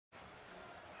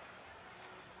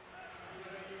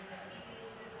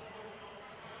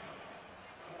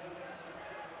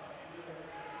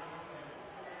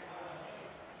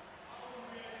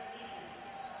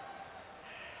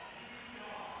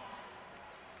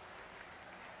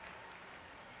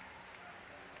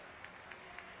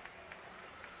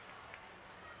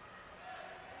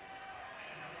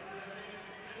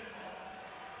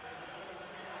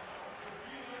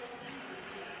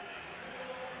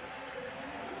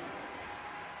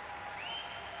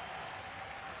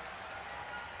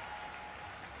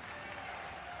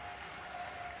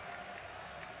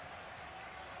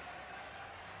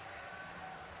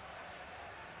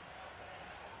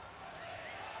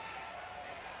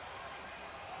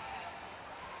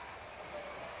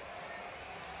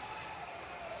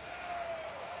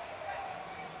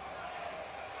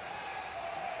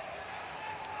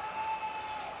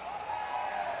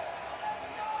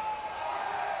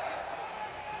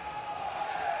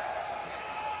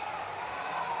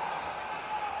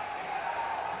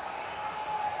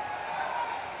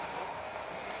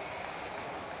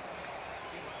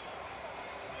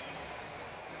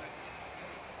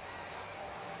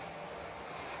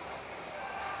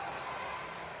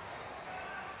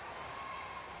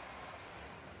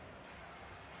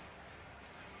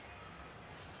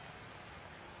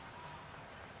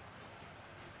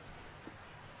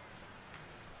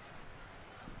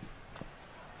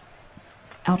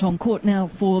Out on court now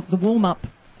for the warm-up.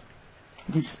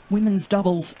 This women's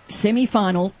doubles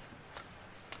semi-final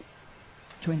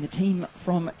between the team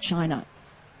from China.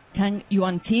 Tang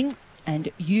Yuanting and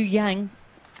Yu Yang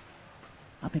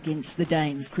up against the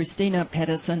Danes, Christina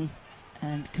Pedersen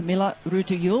and Kamila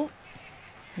Rytter Juhl.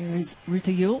 Here is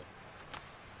Rytter Juhl,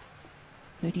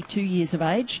 32 years of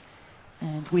age,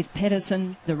 and with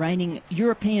Pedersen, the reigning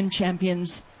European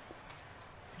champions,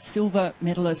 silver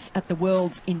medalist at the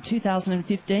Worlds in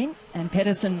 2015, and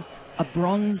Pedersen, a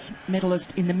bronze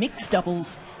medalist in the mixed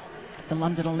doubles at the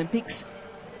London Olympics.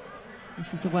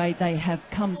 This is the way they have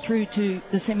come through to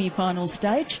the semi-final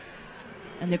stage,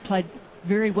 and they've played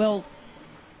very well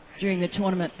during the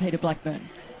tournament, Peter Blackburn.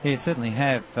 Yeah, certainly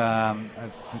have.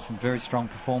 Some very strong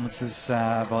performances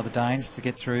by the Danes to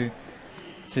get through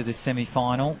to the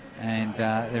semi-final, and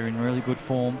they're in really good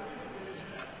form.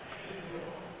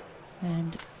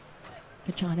 And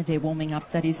for China, they're warming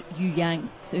up. That is Yu Yang,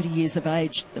 30 years of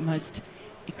age, the most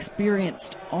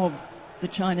experienced of the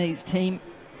Chinese team.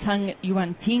 Tang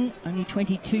Yuanting, only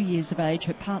 22 years of age.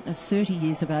 Her partner, 30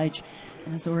 years of age,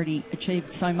 and has already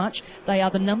achieved so much. They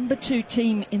are the number 2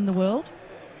 team in the world.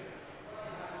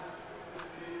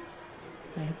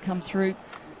 They have come through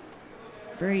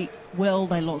very well.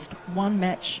 They lost one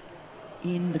match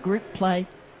in the group play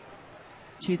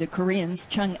to the Koreans,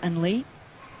 Chung and Lee,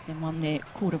 and won their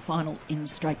quarter-final in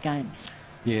straight games.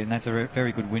 Yeah, and that's a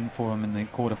very good win for them in the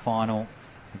quarter-final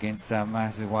against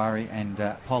Mazuwari and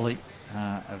Polly.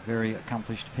 A very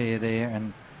accomplished pair there,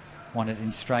 and won it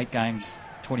in straight games,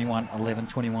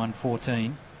 21-11,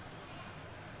 21-14.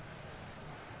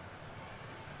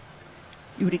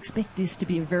 You would expect this to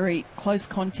be a very close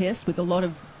contest with a lot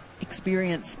of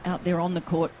experience out there on the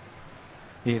court.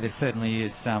 Yeah, there certainly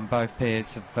is. Both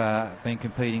pairs have been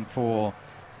competing for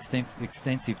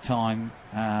extensive time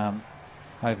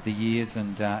over the years,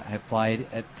 and have played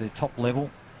at the top level.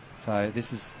 So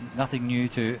this is nothing new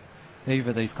to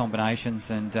either of these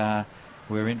combinations, and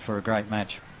we're in for a great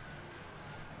match.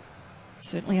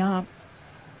 Certainly are.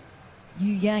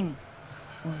 Yu Yang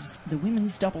was the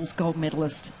women's doubles gold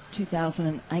medalist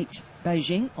 2008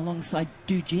 Beijing alongside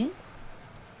Du Jin.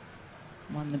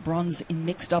 Won the bronze in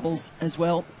mixed doubles as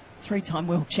well. 3-time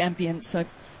world champion. So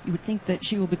you would think that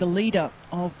she will be the leader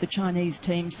of the Chinese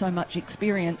team. So much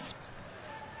experience.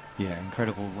 Yeah,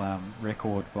 incredible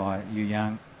record by Yu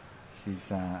Yang. She's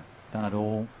done it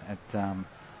all at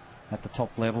the top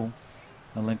level.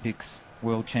 Olympics,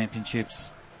 World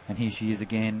Championships, and here she is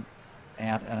again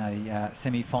out in a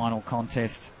semi-final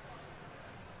contest,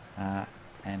 and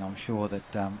I'm sure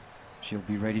that she'll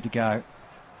be ready to go.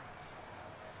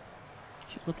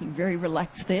 She's looking very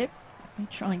relaxed there,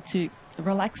 trying to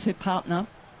relax her partner.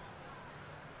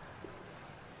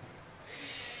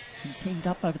 And teamed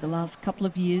up over the last couple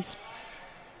of years.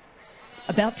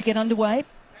 About to get underway.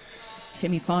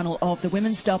 Semi-final of the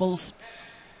women's doubles.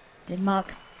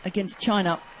 Denmark against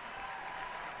China.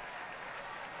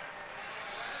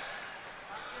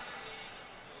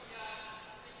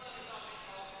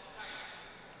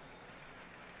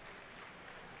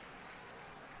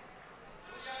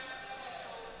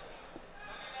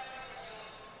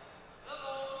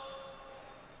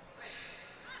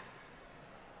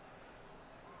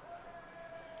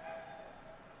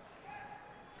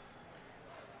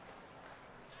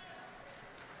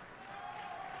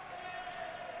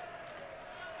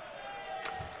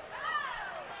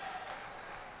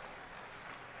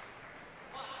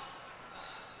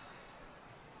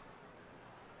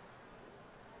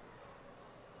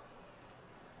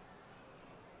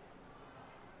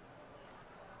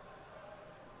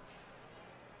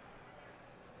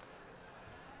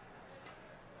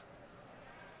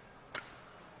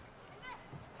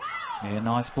 Yeah,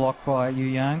 nice block by Yu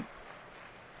Yang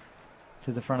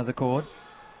to the front of the court.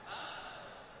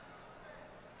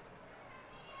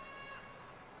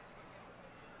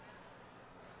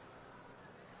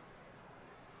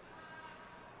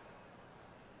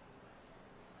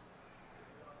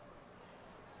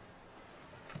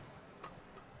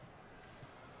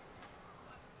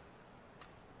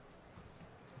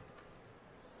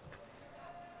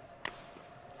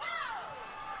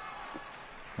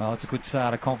 Well, it's a good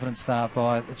start, a confident start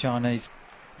by the Chinese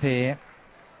pair.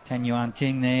 Tang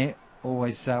Yuanting there,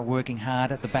 always working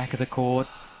hard at the back of the court.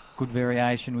 Good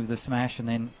variation with the smash, and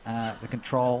then the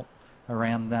control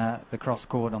around the cross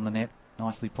court on the net.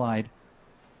 Nicely played.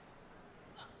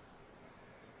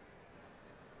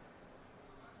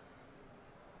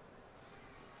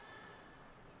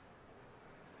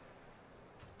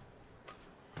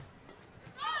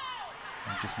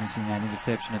 Just missing that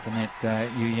interception at the net,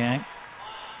 Yu Yang.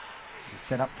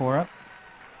 Set up for it.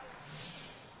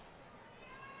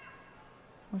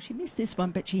 Well, she missed this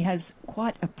one, but she has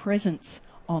quite a presence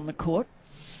on the court.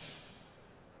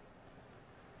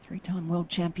 Three-time world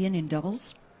champion in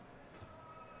doubles.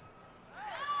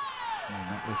 And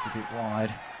that left a bit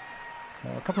wide. So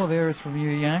a couple of errors from Yu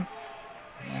Yang,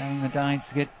 allowing the Danes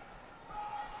to get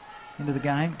into the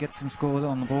game, get some scores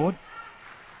on the board.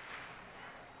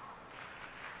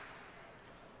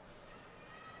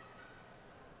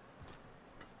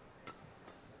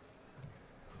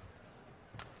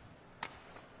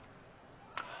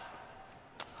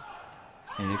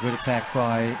 And a good attack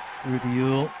by Rytter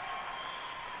Juhl.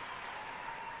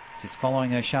 Just following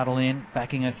her shuttle in,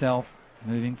 backing herself,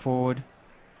 moving forward.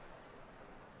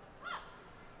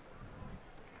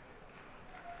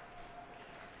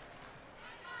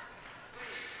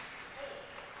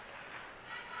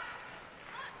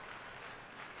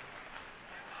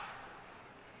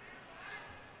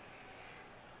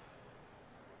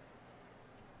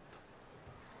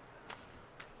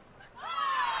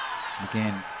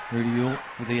 Again, Rytter Juhl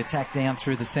with the attack down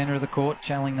through the centre of the court,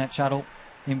 channeling that shuttle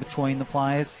in between the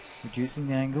players, reducing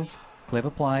the angles. Clever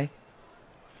play.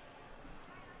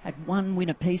 Had one win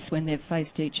apiece when they've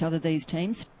faced each other, these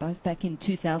teams, both back in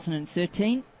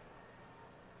 2013.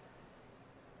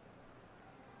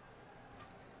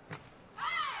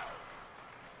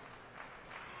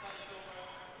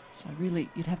 So really,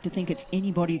 you'd have to think it's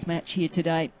anybody's match here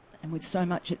today. And with so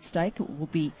much at stake, it will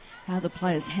be how the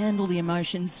players handle the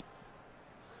emotions.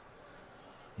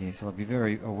 Yes, they'll be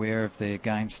very aware of their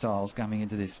game styles coming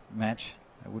into this match.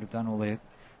 They would have done all their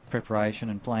preparation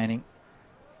and planning.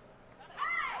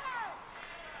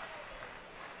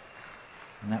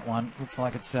 And that one looks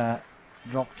like it's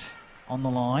dropped on the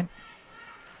line.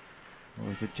 Or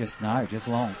is it just, no, just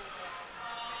long.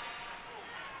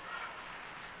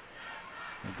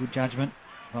 So good judgment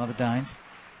by the Danes.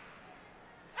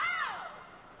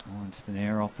 Oh, just an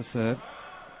error off the serve.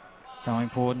 So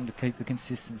important to keep the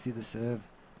consistency of the serve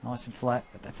nice and flat,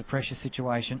 but that's a pressure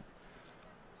situation.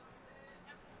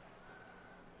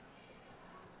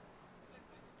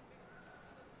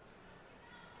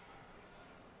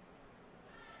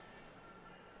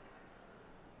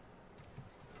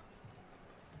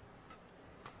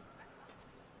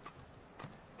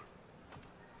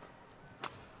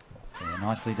 Yeah,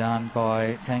 nicely done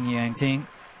by Tang Ting.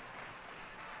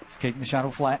 Just keeping the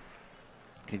shuttle flat,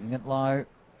 keeping it low,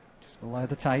 just below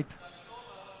the tape.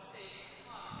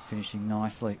 Finishing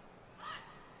nicely.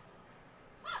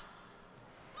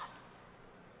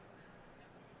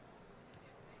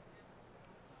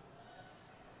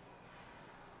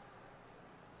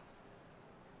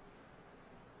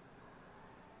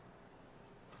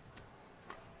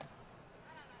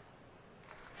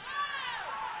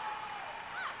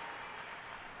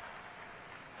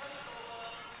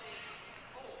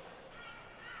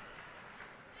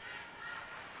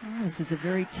 Oh, this is a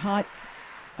very tight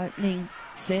opening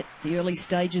set, the early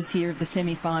stages here of the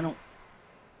semi-final.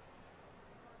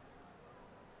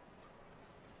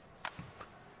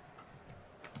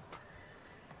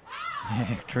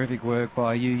 Yeah, terrific work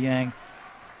by Yu Yang.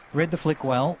 Read the flick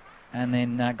well and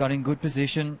then got in good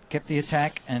position, kept the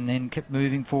attack and then kept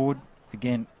moving forward.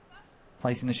 Again,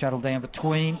 placing the shuttle down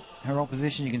between her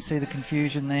opposition. You can see the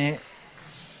confusion there.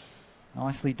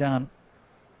 Nicely done.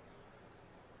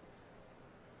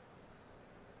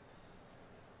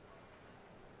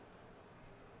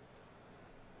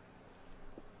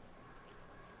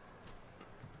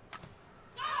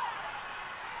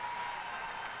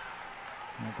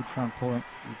 Good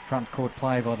front court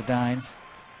play by the Danes.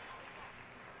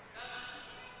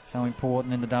 So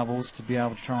important in the doubles to be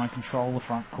able to try and control the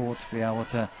front court, to be able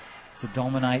to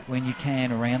dominate when you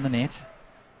can around the net.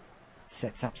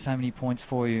 Sets up so many points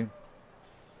for you.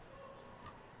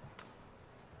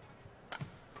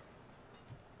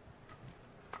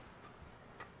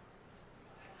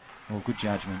 Well, good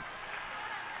judgment.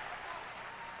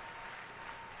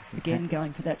 Again,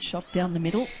 going for that shot down the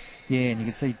middle. Yeah, and you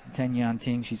can see Tang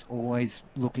Ting, she's always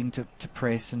looking to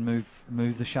press and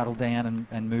move the shuttle down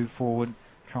and move forward,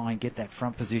 try and get that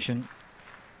front position.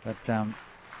 But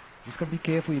just got to be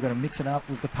careful, you've got to mix it up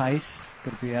with the pace,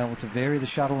 got to be able to vary the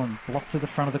shuttle and block to the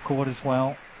front of the court as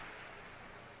well.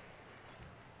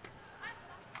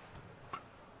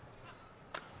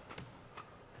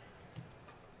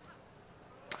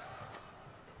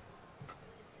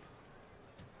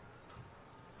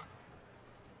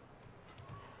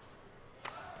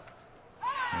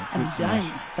 And the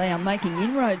Danes, they are making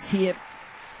inroads here.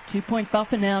 2-point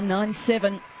buffer now,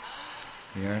 9-7.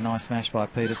 Yeah, a nice smash by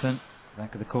Pedersen,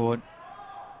 back of the court.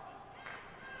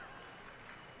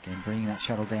 Again, bringing that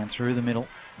shuttle down through the middle,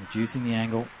 reducing the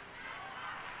angle.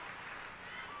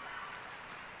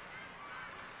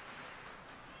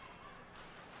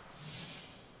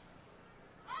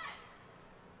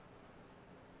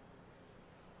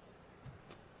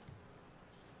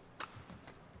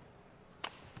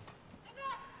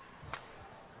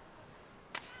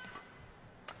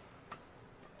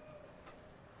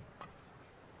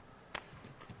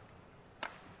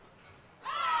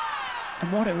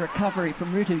 And what a recovery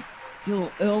from Rytter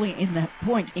Juhl early in that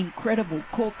point. Incredible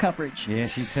court coverage. Yeah,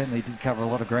 she certainly did cover a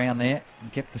lot of ground there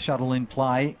and kept the shuttle in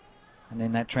play. And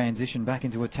then that transition back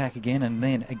into attack again, and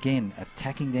then again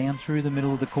attacking down through the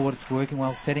middle of the court. It's working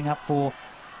well, setting up for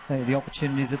the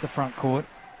opportunities at the front court.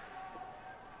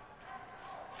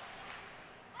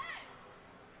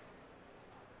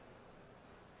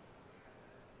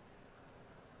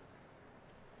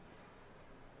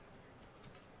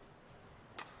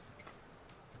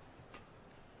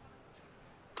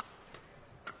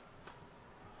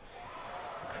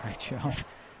 Great shot.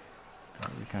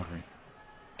 Great recovery.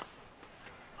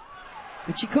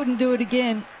 But she couldn't do it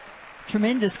again.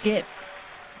 Tremendous get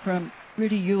from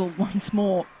Rytter Juhl once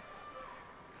more.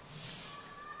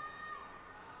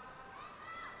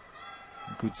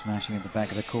 Good smashing at the back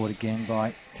of the court again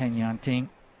by Tang. She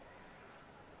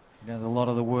does a lot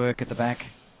of the work at the back,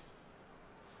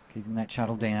 keeping that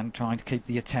shuttle down, trying to keep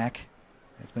the attack.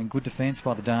 It's been good defence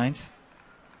by the Danes.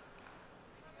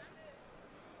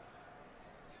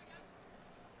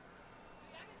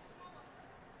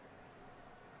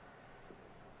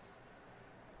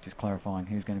 Just clarifying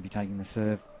who's going to be taking the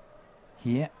serve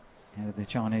here out of the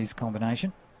Chinese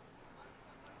combination.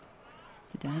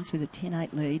 The Danes with a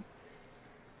 10-8 lead.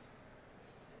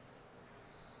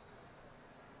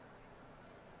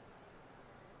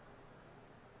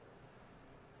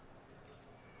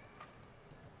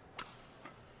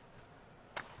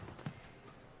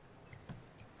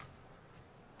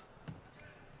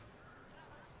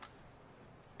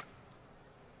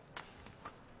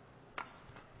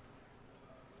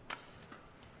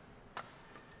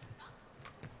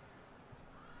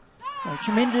 A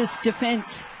tremendous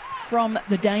defence from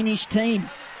the Danish team.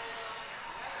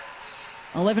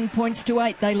 11 points to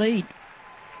 8, they lead.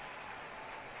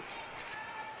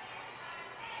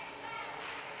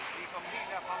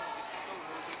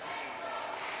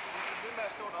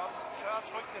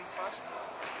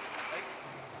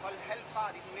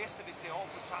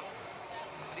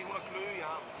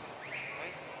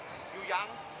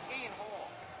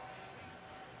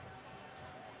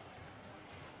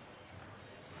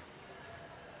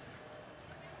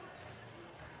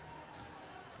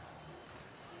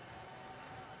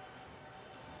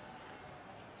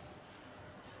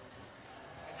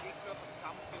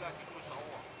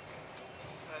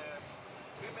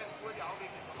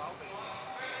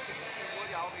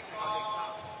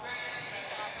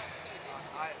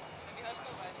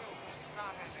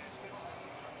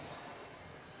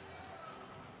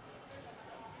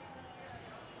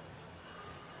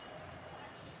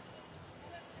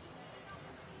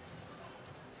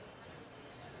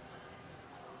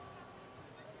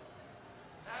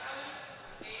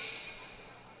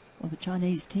 Well, the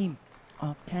Chinese team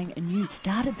of Tang and Yu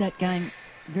started that game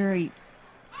very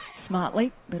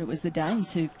smartly, but it was the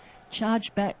Danes who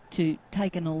charged back to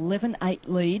take an 11-8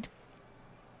 lead.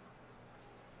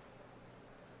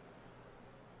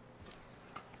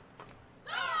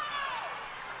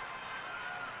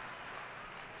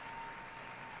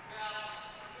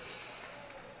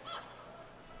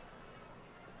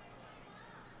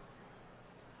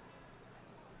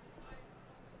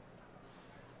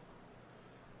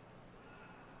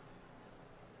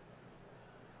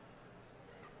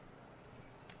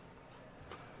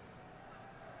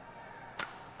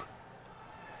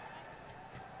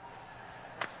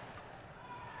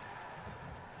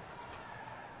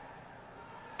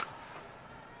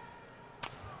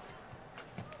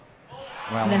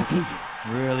 Well,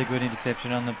 really good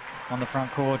interception on the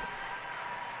front court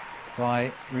by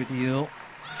Rytter Juhl.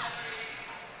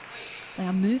 They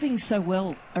are moving so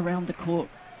well around the court.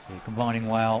 Yeah, combining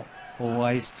well,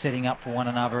 always setting up for one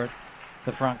another at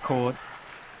the front court.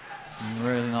 Some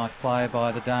really nice play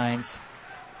by the Danes.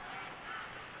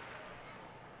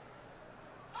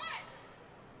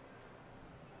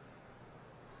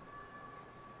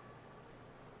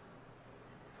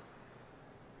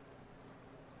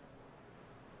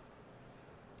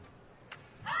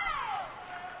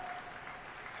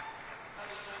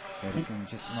 Pedersen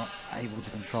just not able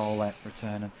to control that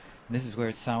return, and this is where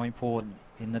it's so important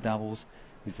in the doubles,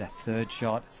 is that third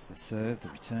shot. It's the serve, the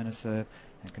returner serve,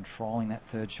 and controlling that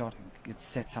third shot. It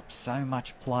sets up so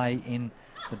much play in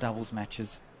the doubles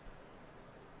matches.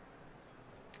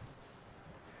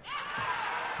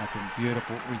 That's a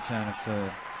beautiful return of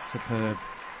serve, superb.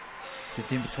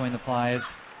 Just in between the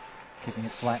players, keeping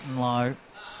it flat and low.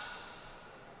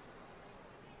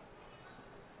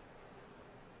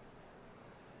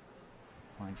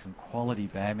 Playing some quality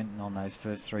badminton on those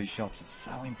first three shots is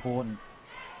so important.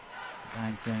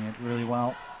 Dane's doing it really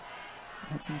well.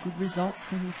 Had some good results,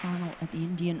 semi-final at the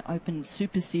Indian Open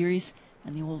Super Series.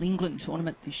 and the All England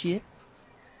tournament this year.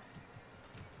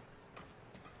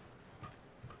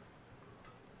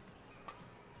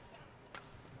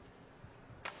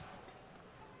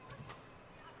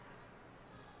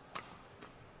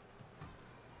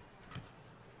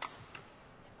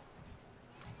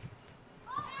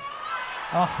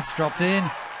 Oh, it's dropped in.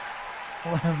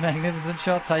 What a magnificent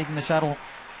shot, taking the shuttle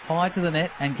high to the net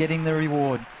and getting the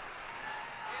reward.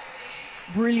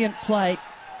 Brilliant play.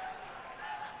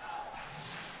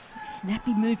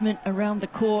 Snappy movement around the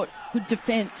court. Good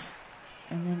defence.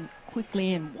 And then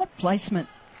quickly in. What placement.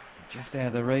 Just out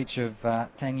of the reach of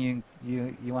Tang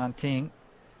Yuan Ting.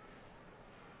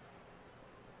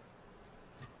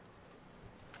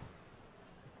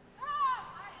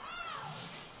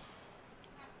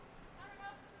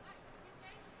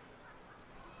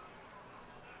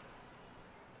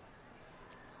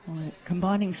 Well,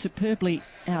 combining superbly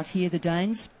out here, the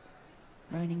Danes.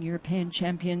 Reigning European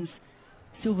champions,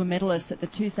 silver medalists at the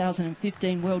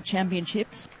 2015 World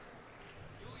Championships.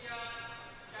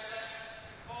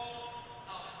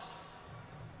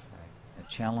 A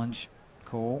challenge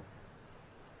call.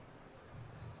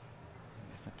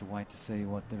 Just have to wait to see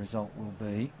what the result will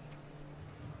be.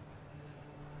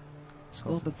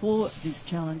 Score before this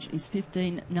challenge is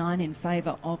 15-9 in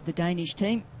favour of the Danish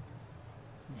team.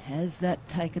 Has that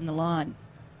taken the line?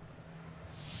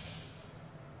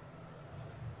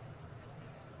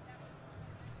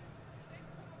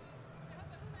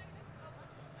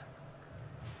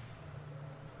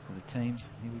 So the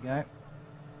teams, here we go.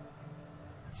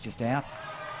 It's just out.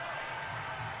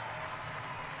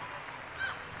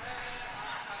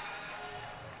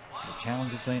 The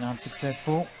challenge has been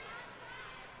unsuccessful.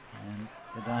 And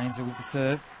the Danes are with the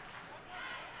serve.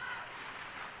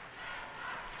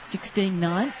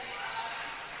 16-9.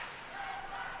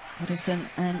 Pedersen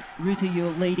and Rytter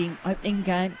Juhl leading opening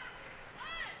game.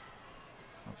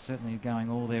 Well, certainly going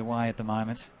all their way at the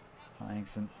moment. Playing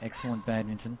some excellent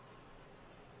badminton.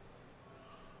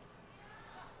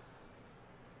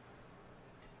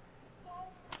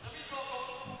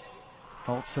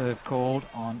 Fault serve called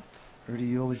on Rytter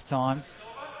Juhl this time.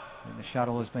 And the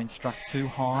shuttle has been struck too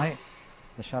high.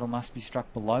 The shuttle must be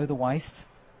struck below the waist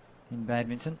in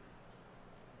badminton.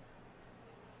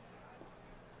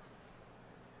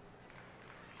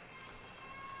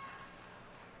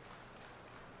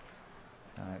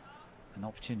 So an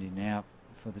opportunity now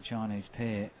for the Chinese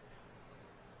pair.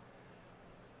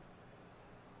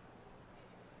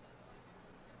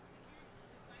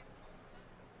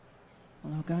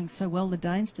 Well, they're going so well, the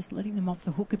Danes, just letting them off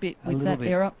the hook a bit with that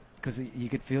error. Because you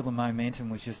could feel the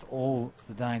momentum was just all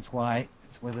the Danes' way.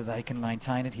 It's whether they can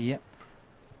maintain it here.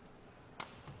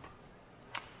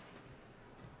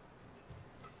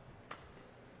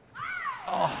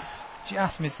 Oh,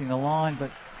 just missing the line,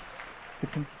 but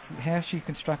how she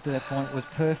constructed that point was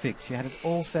perfect. She had it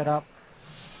all set up.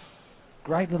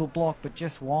 Great little block, but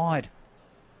just wide.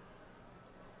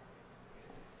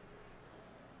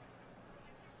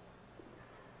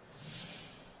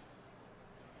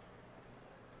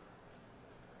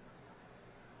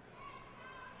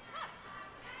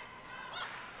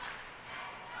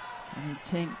 Chinese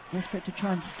team desperate to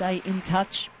try and stay in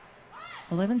touch.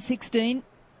 11-16,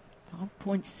 5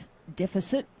 points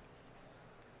deficit.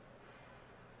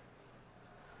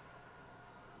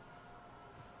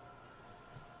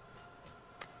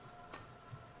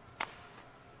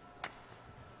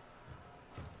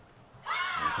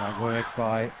 Great work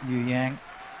by Yu Yang.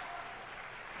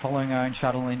 Following her own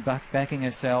shuttle in, backing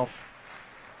herself.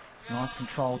 It's nice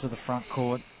control to the front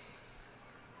court.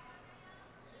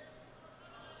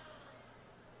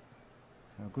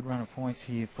 So a good run of points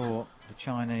here for the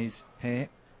Chinese pair.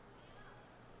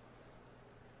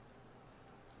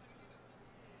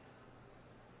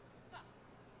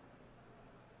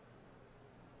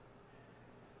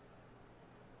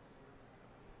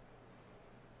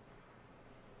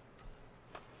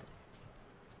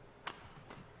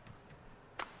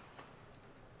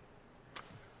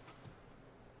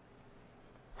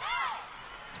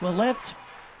 Well left.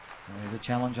 There's a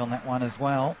challenge on that one as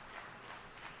well.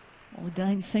 Well, the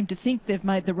Danes seem to think they've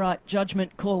made the right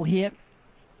judgment call here.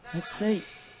 Let's see.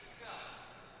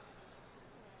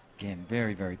 Again,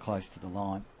 very, very close to the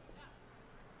line.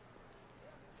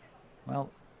 Well,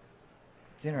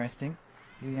 it's interesting.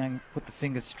 Yu Yang put the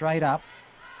fingers straight up.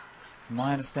 From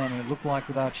my understanding, it looked like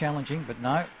they were challenging, but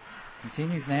no.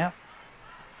 Continues now.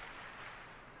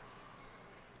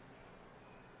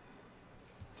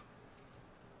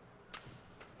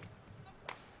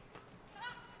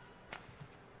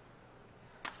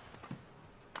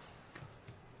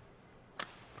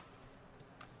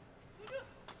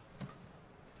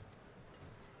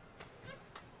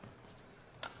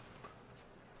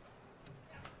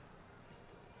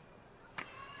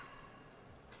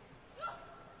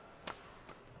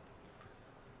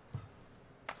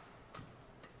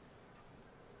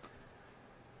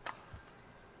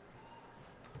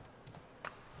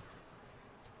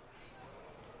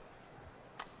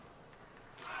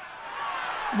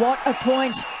 what a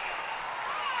point.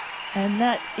 And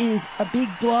that is a big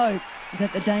blow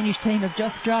that the Danish team have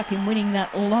just struck in winning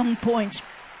that long point.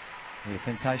 Yeah,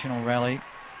 sensational rally.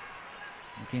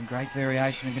 Again, great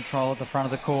variation and control at the front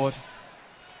of the court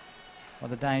by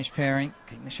the Danish pairing.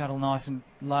 Keeping the shuttle nice and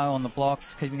low on the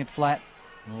blocks, keeping it flat,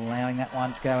 allowing that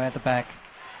one to go out the back.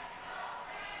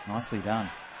 Nicely done.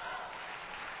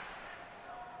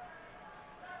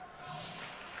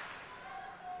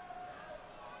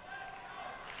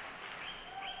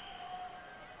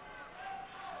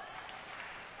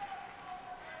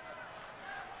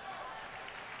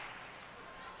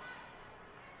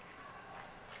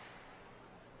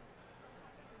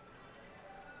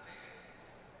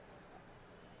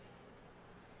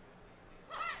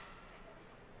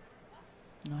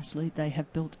 Nice lead they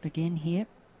have built again here.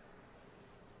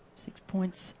 6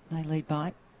 points they lead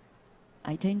by.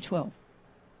 18-12.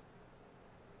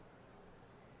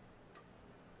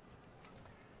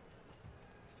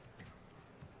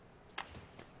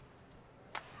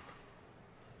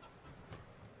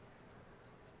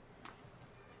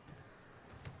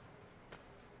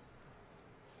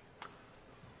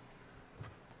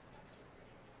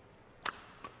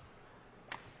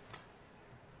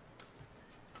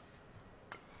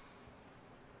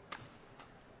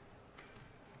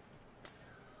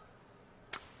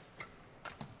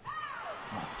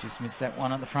 Just missed that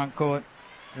one at the front court.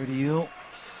 Rytter Juhl.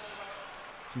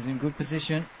 She's in good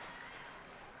position.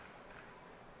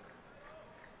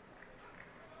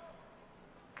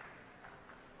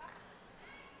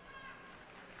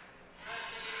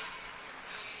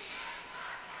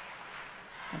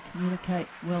 They communicate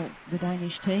well, the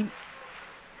Danish team.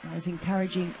 Always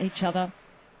encouraging each other.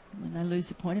 When they lose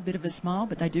the point, a bit of a smile,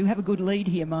 but they do have a good lead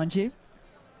here, mind you.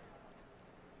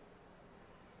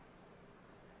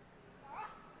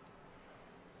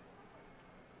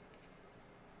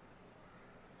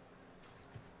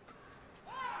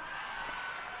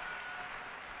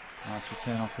 Nice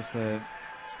return off the serve.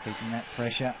 Just keeping that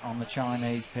pressure on the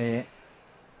Chinese pair.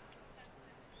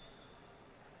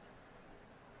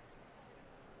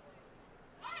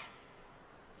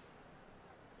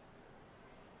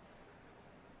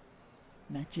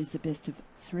 Match is the best of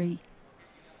 3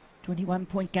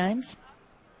 21-point games.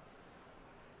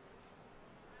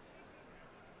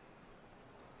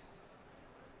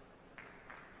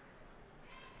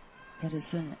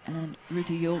 Pedersen and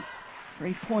Rytter Juhl,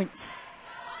 3 points.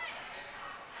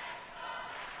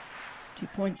 2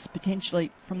 points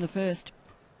potentially from the first.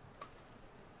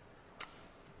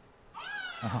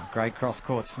 Oh, great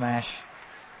cross-court smash.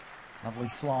 Lovely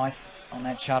slice on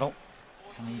that shuttle.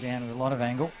 Coming down with a lot of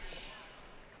angle.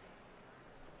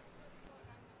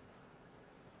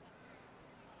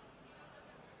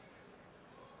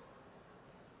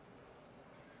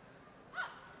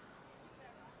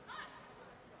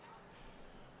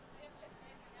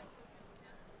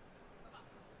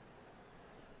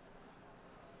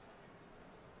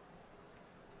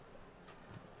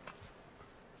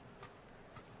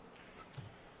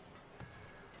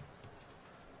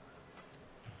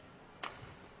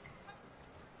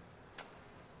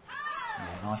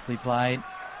 Nicely played.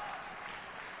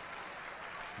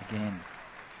 Again,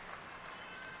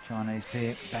 Chinese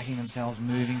pair backing themselves,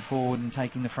 moving forward and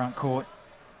taking the front court.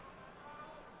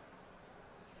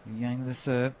 Yang with the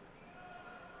serve.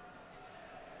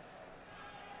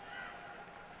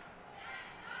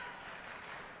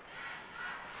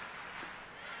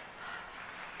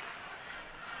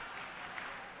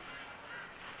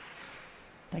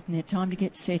 Taking their time to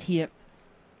get set here.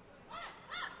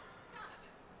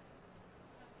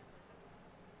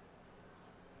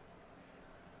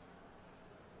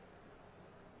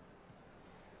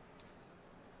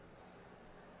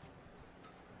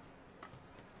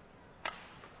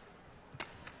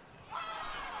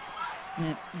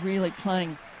 Yeah, really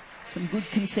playing some good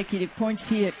consecutive points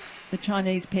here, the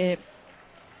Chinese pair.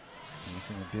 He's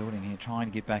in the building here, trying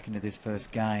to get back into this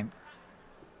first game.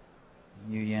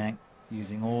 Yu Yang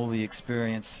using all the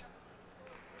experience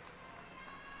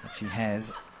that she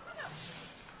has.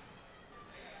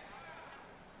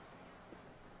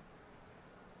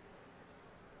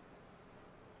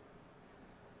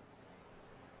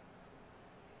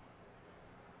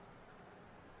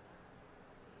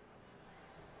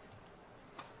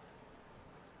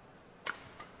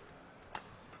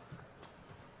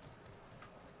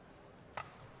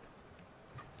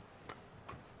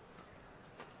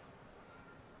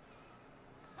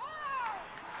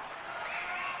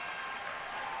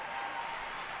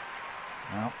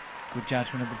 Well, good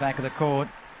judgment at the back of the court.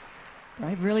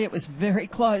 Brave, really, it was very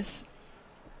close.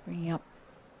 Bringing up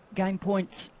game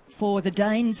points for the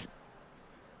Danes.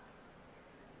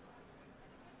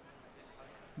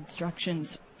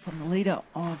 Instructions from the leader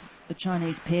of the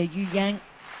Chinese pair, Yu Yang.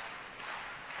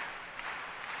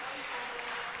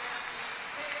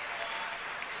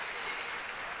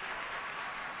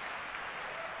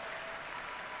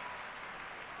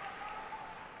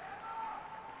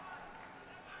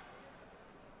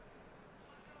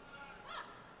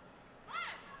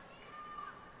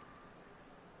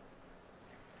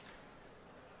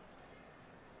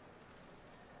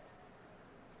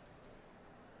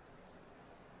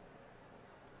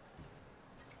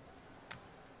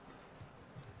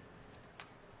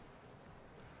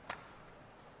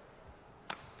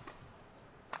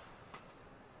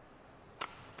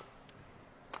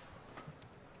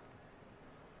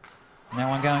 Now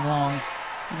one going long.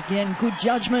 And again, good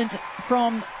judgment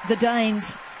from the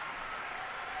Danes.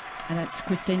 And it's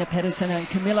Christina Pedersen and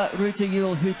Kamila Rytter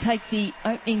Juhl who take the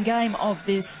opening game of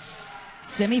this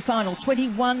semi-final,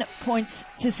 21 points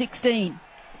to 16.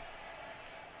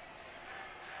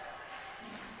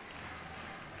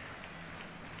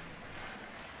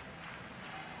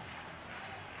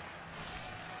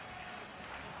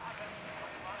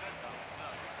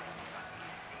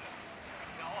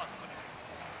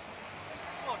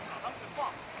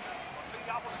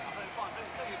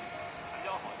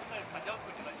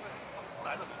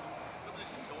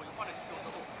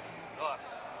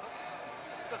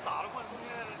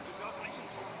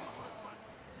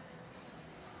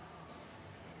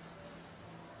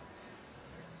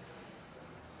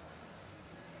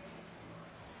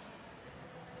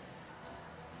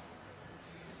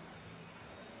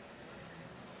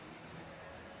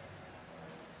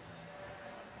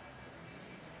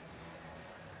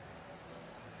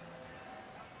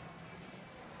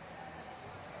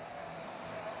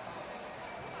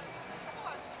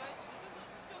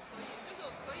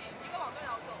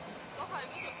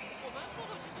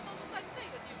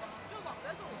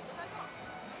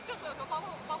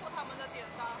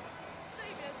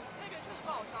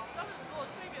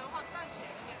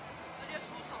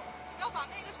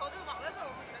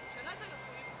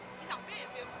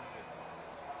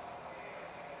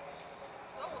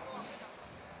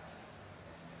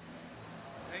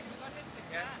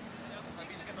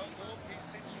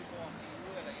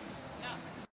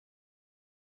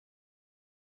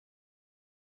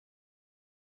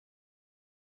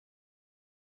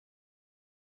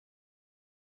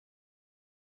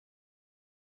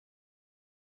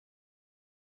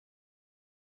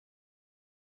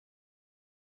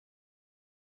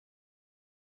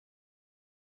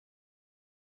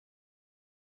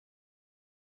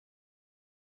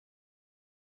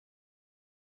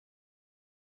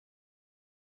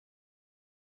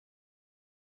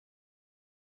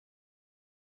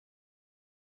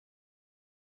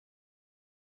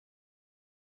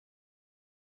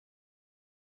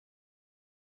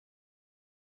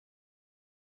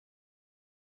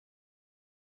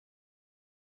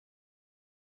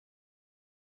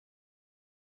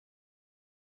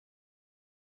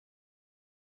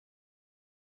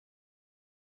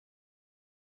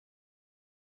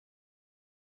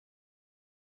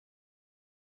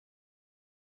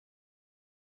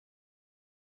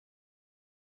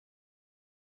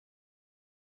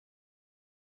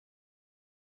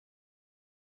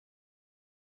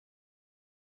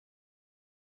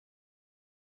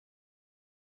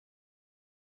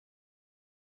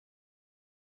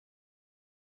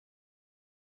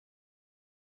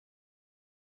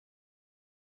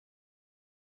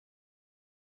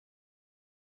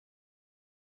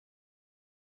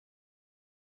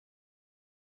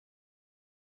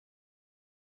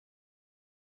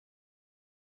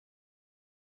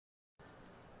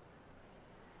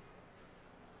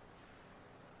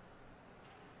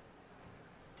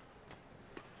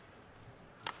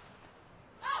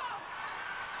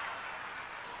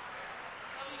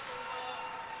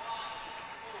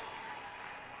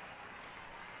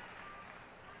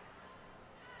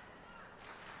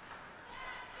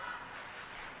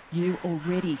 Yu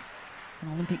already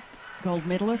an Olympic gold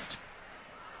medalist.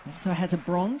 Also has a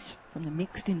bronze from the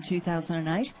mixed in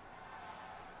 2008.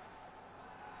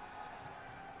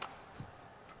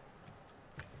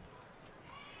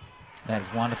 That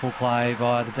is wonderful play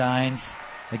by the Danes.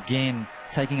 Again,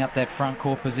 taking up that front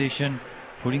court position,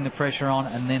 putting the pressure on,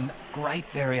 and then great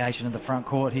variation of the front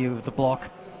court here with the block.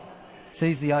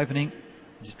 Sees the opening,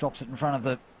 just drops it in front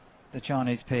of the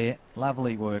Chinese pair.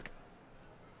 Lovely work.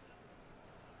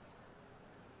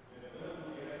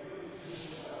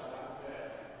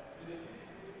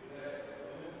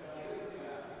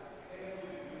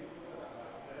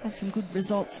 Had some good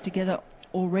results together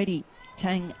already,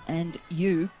 Tang and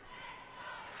Yu.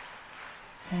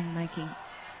 Tang making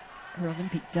her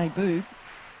Olympic debut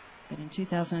but in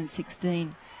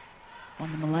 2016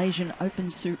 won the Malaysian Open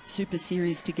Super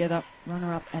Series together,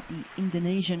 runner-up at the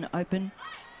Indonesian Open,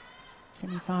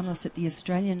 semi-finalist at the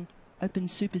Australian Open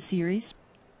Super Series.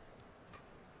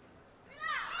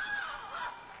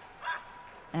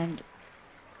 And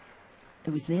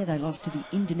it was there they lost to the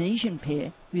Indonesian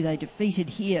pair, who they defeated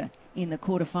here in the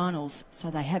quarterfinals.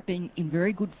 So they have been in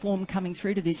very good form coming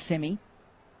through to this semi.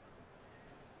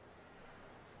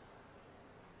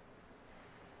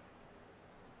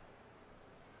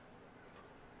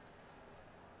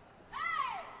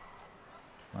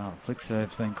 Well, flick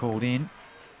serve's been called in.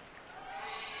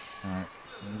 So a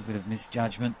little bit of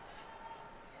misjudgment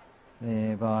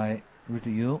there by Rytter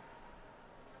Juhl.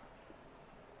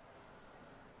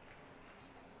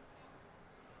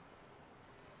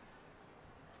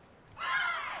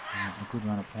 A good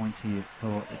run of points here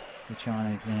for the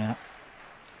Chinese now.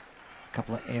 A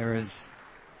couple of errors.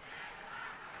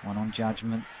 One on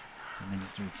judgment, and then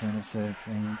just a return of serve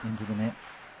into the net.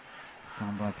 It's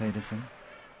done by Pedersen.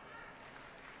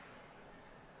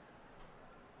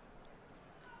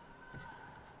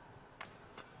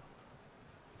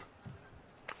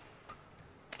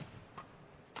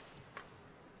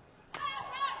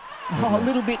 Oh, a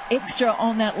little bit extra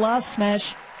on that last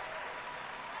smash.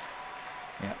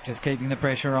 Yeah, just keeping the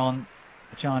pressure on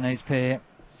the Chinese pair.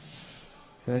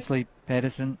 Firstly,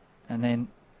 Pedersen, and then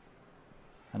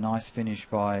a nice finish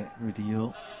by Rytter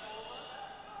Juhl.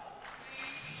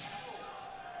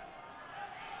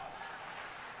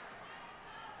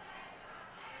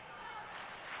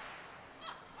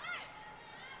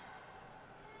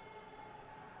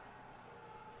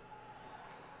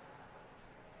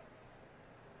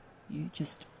 You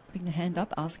just putting the hand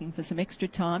up, asking for some extra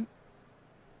time.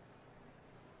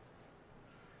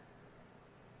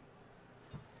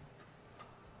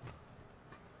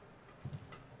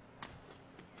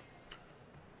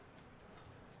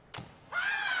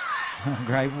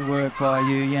 Great work by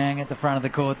Yu Yang at the front of the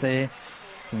court there.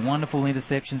 Some wonderful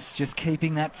interceptions, just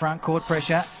keeping that front court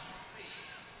pressure.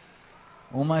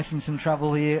 Almost in some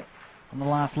trouble here on the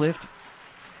last lift.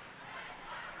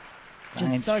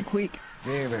 Just so quick.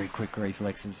 Very, very quick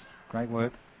reflexes. Great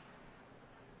work.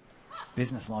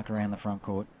 Business-like around the front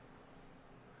court.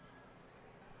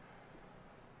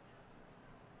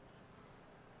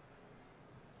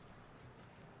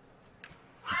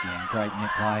 Again, great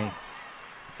net play.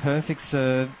 Perfect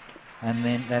serve, and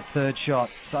then that third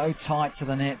shot so tight to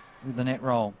the net with the net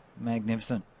roll.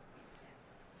 Magnificent.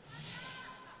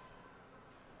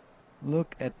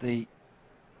 Look at the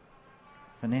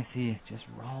finesse here, just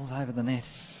rolls over the net.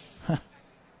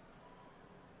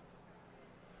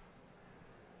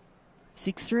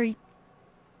 6-3.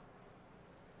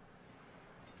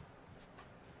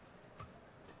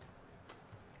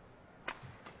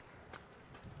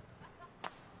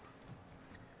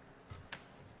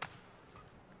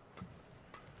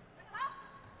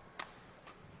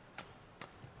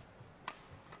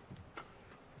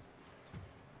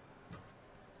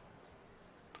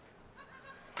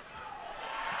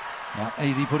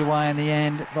 Easy put away in the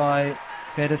end by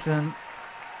Pedersen.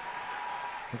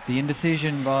 With the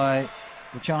indecision by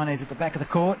the Chinese at the back of the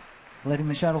court, letting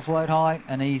the shuttle float high,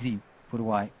 an easy put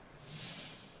away.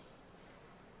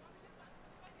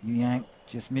 Yu Yang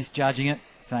just misjudging it,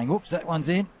 saying, oops, that one's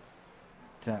in.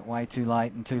 It's way too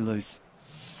late and too loose.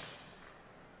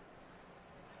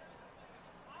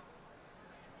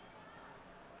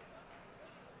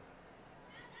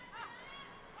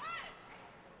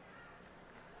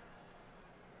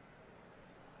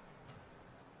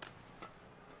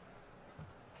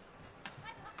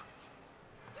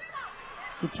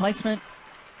 Good placement.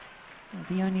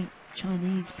 The only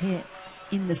Chinese pair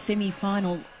in the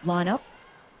semi-final lineup,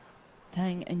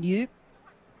 Tang and Yu.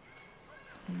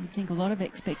 So you'd think a lot of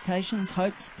expectations,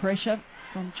 hopes, pressure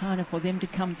from China for them to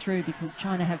come through, because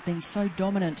China have been so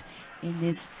dominant in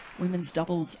this women's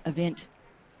doubles event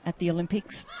at the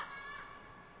Olympics.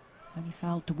 Only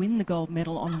failed to win the gold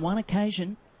medal on one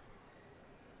occasion.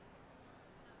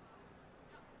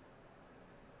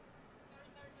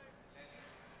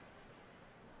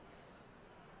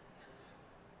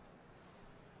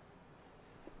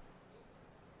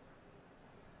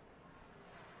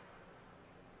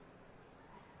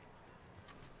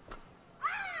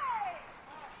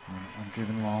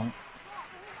 Driven long.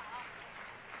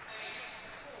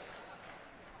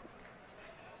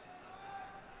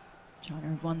 China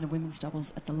have won the women's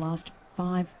doubles at the last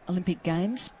 5 Olympic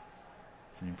Games.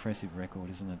 It's an impressive record,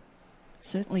 isn't it?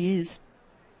 Certainly is.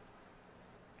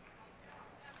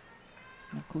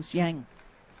 And of course, Yang,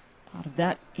 part of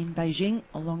that in Beijing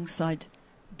alongside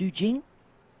Du Jing.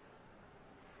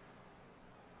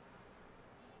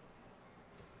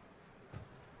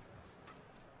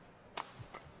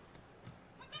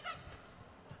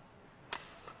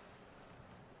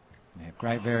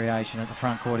 Great variation at the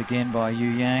front court again by Yu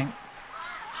Yang.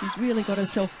 She's really got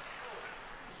herself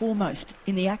foremost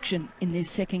in the action in this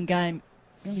second game,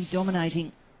 really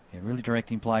dominating. Yeah, really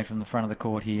directing play from the front of the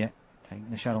court here, taking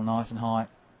the shuttle nice and high.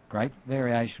 Great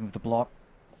variation with the block.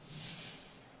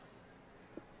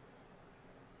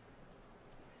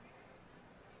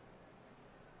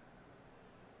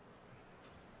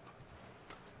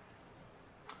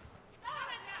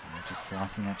 Just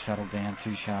slicing that shuttle down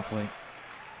too sharply.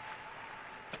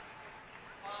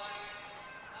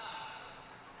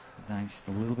 Dane's just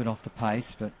a little bit off the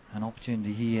pace, but an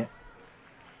opportunity here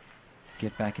to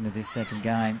get back into this second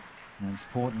game. And it's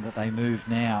important that they move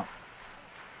now.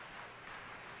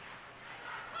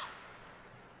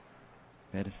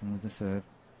 Pedersen with the serve.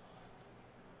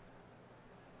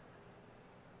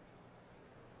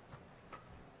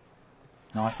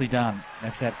 Nicely done.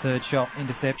 That's that third shot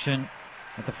interception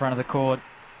at the front of the court.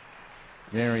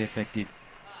 Very effective.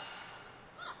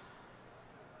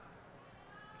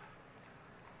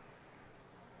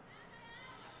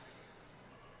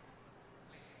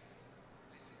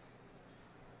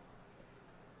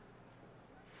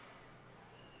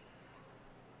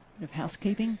 Bit of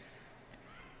housekeeping.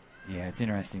 Yeah, it's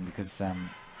interesting because you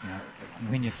know,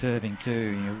 when you're serving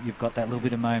too, you've got that little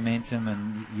bit of momentum,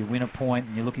 and you win a point,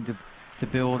 and you're looking to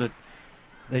build it.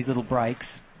 These little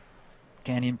breaks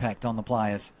can impact on the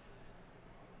players.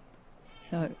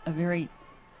 So a very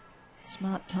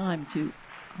smart time to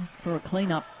ask for a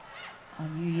clean-up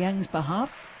on Yu Yang's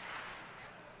behalf.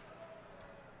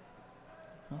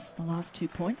 Lost the last 2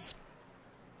 points,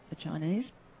 the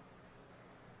Chinese.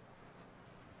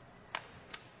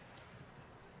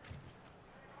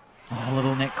 Oh,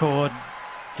 little net cord,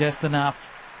 just enough.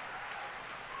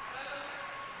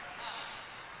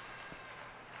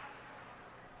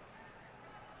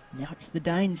 Now it's the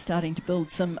Danes starting to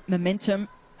build some momentum.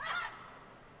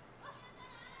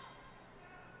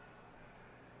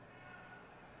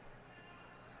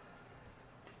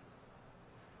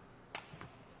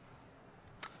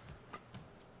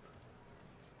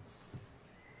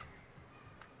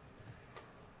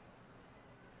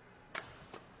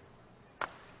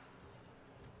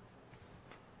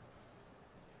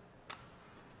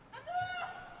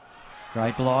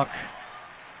 Great block.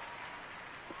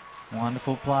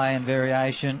 Wonderful play and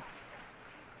variation.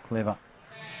 Clever.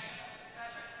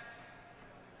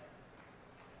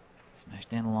 Smash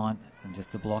down the line and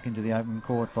just a block into the open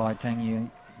court by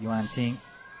Tang Yuan Ting.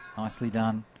 Nicely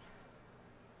done.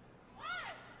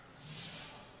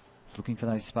 Just looking for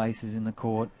those spaces in the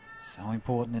court. So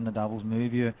important in the doubles.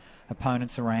 Move your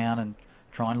opponents around and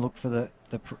try and look for the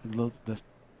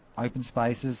open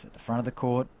spaces at the front of the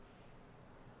court.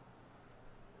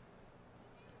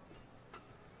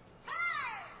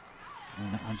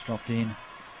 And that one's dropped in.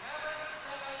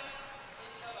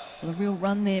 Well, a real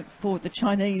run there for the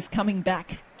Chinese, coming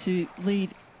back to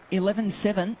lead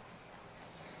 11-7.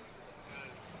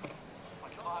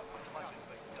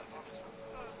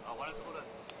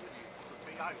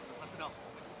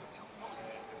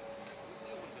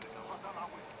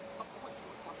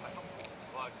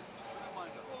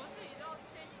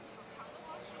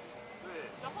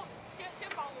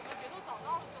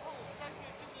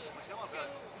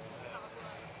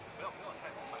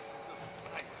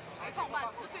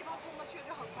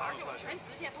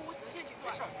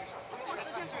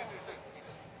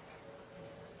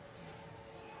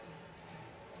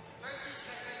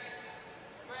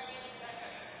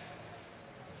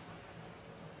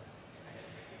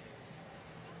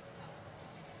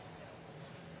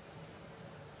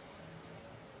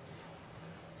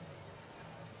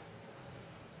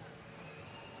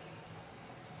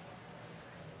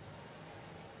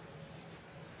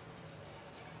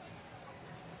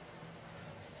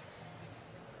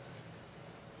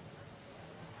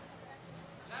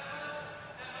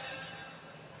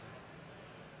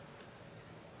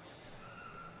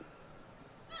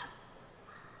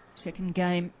 Second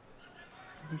game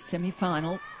of the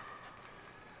semi-final.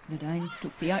 The Danes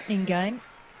took the opening game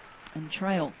and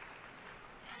trail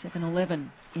 7-11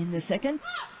 in the second.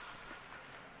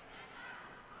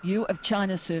 Yu of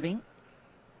China serving.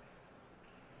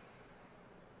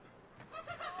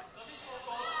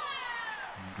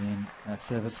 Again, a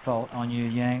service fault on Yu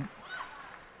Yang.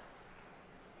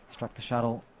 Struck the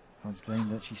shuttle. It's been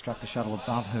that she struck the shuttle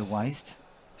above her waist.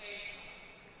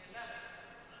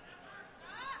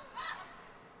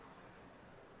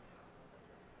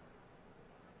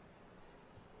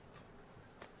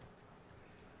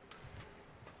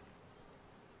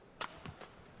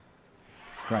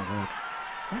 Great work.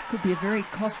 That could be a very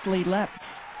costly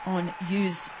lapse on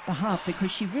Yu's behalf,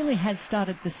 because she really has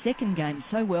started the second game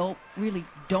so well, really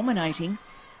dominating,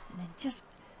 and then just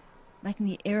making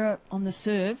the error on the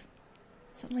serve.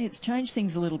 Suddenly it's changed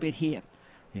things a little bit here.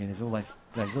 Yeah, there's all those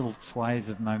little sways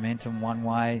of momentum one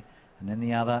way and then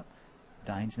the other.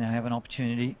 Danes now have an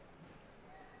opportunity.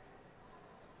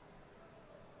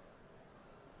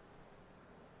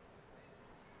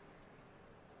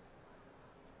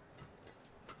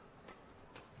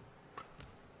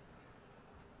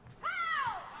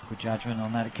 Good judgment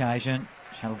on that occasion.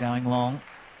 Shuttle going long.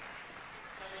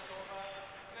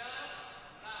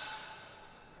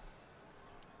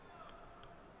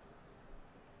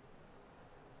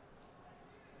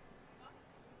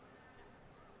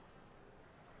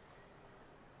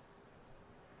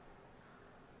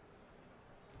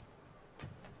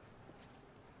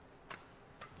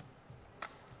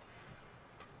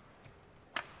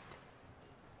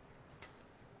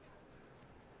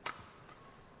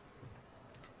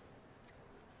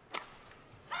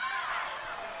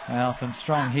 Well, some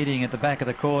strong hitting at the back of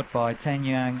the court by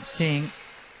Tang,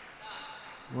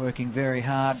 working very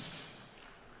hard,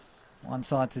 one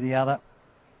side to the other.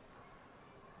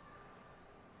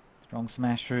 Strong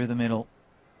smash through the middle.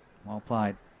 Well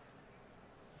played.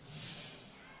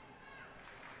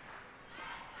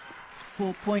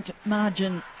 4-point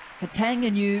margin for Tang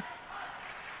and Yu.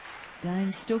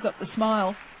 Dane's still got the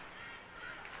smile.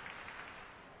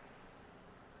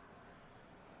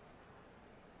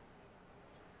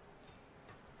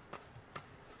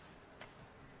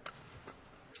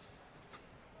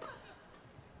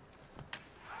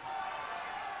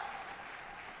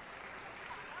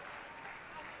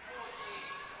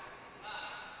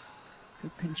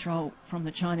 Good control from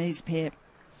the Chinese pair.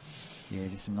 Yeah,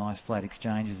 just some nice flat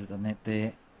exchanges at the net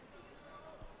there.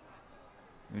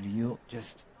 Rytter Juhl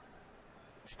just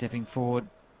stepping forward,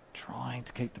 trying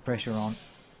to keep the pressure on.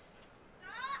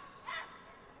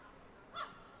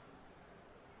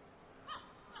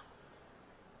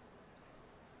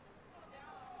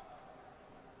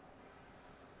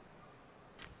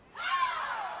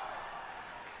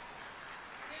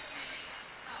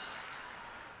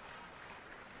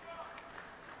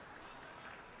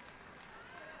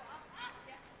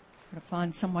 Got to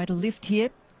find some way to lift here.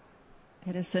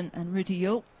 Pedersen and Rytter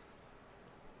Juhl.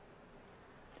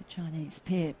 The Chinese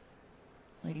pair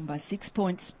leading by 6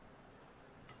 points.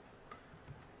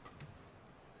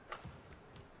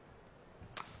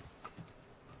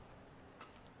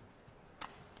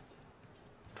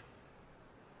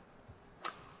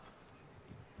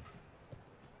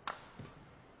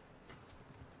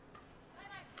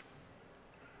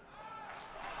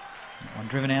 One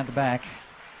driven out the back.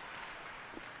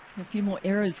 A few more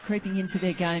errors creeping into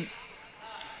their game.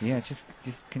 Yeah, it's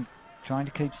just trying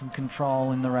to keep some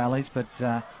control in the rallies, but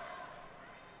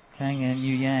Tang and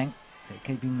Yu Yang, they're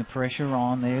keeping the pressure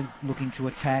on. They're looking to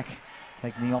attack,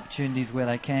 taking the opportunities where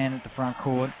they can at the front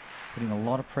court, putting a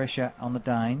lot of pressure on the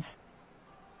Danes.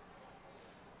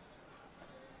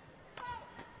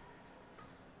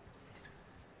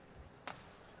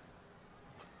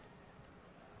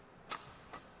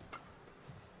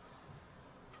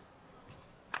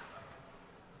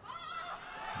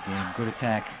 Again, good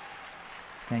attack.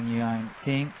 Tang Yuan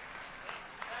team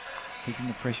keeping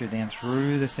the pressure down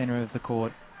through the centre of the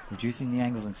court, reducing the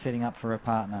angles and setting up for a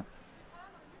partner.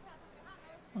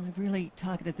 Well, they've really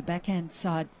targeted the backhand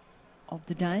side of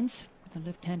the Danes with the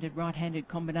left-handed, right-handed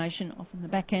combination. Often the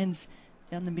backhands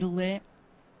down the middle there.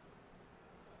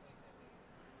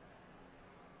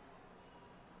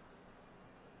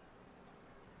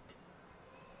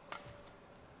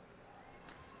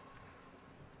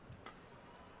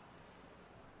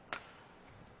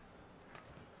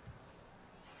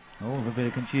 Oh, a little bit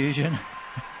of confusion.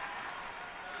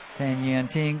 Tang Yuan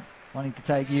Ting wanting to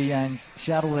take Yu Yan's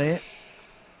shuttle there.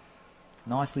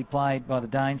 Nicely played by the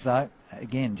Danes, though.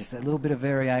 Again, just a little bit of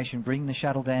variation. Bring the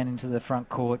shuttle down into the front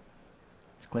court.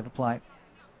 It's a clever play.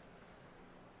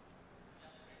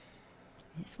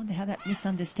 I just wonder how that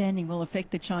misunderstanding will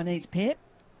affect the Chinese pair.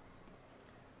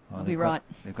 Well, I'll be right.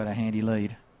 They've got a handy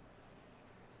lead.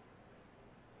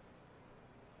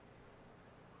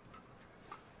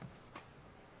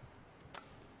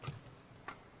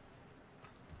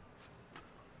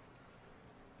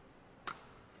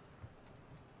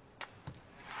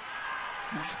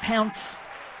 Nice pounce.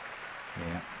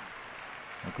 Yeah.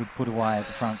 A good put away at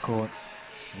the front court.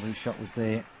 The loose shot was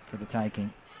there for the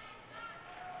taking.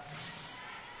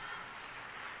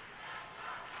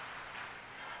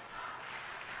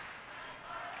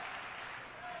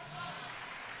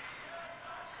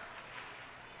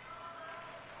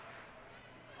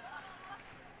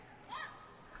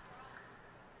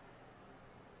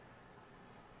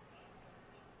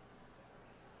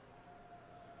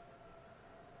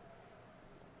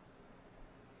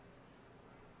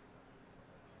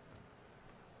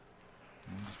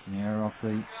 Just an error off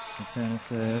the return of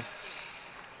serve.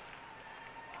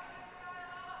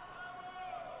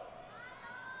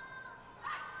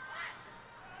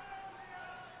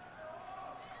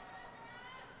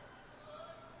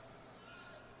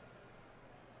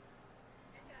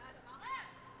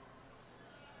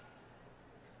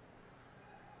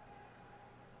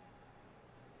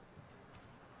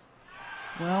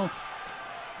 Well,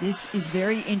 this is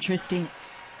very interesting.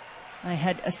 They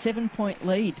had a 7-point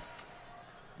lead,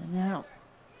 and now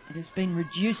it has been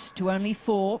reduced to only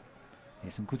 4. Yeah,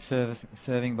 some good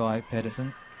serving by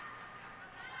Pedersen.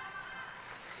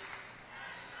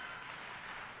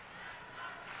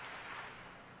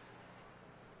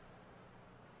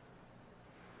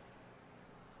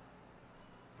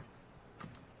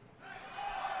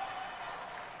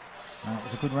 It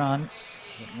was a good run,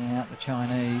 but now the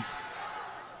Chinese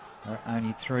are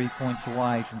only 3 points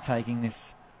away from taking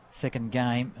this second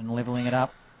game and levelling it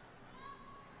up.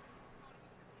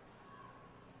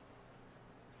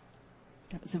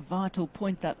 That was a vital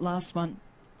point, that last one,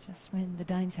 just when the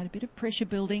Danes had a bit of pressure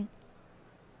building.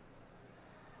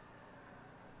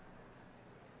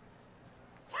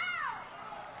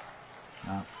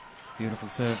 Beautiful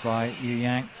serve by Yu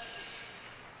Yang.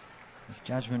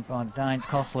 Misjudgment by the Danes,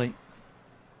 costly.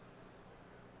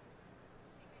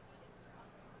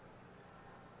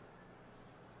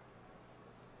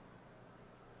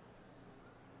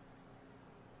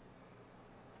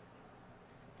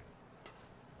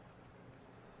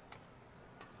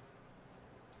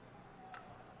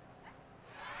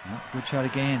 Good shot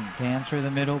again, down through the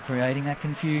middle, creating that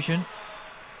confusion.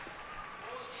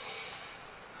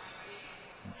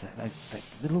 That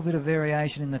little bit of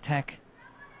variation in the attack.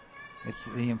 It's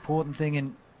the important thing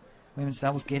in women's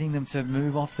doubles, getting them to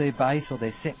move off their base or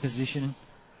their set position.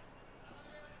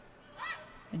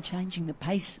 And changing the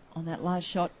pace on that last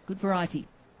shot, good variety.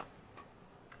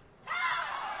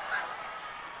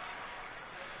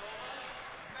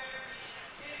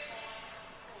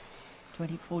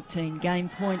 (2014) game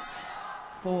points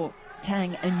for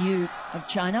Tang and Yu of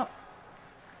China.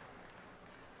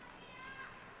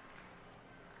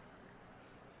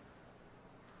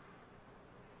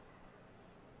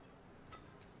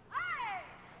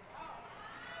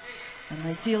 And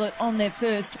they seal it on their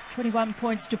first, 21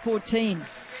 points to 14.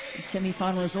 The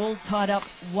semi-final is all tied up,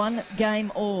 1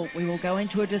 game all. We will go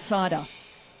into a decider.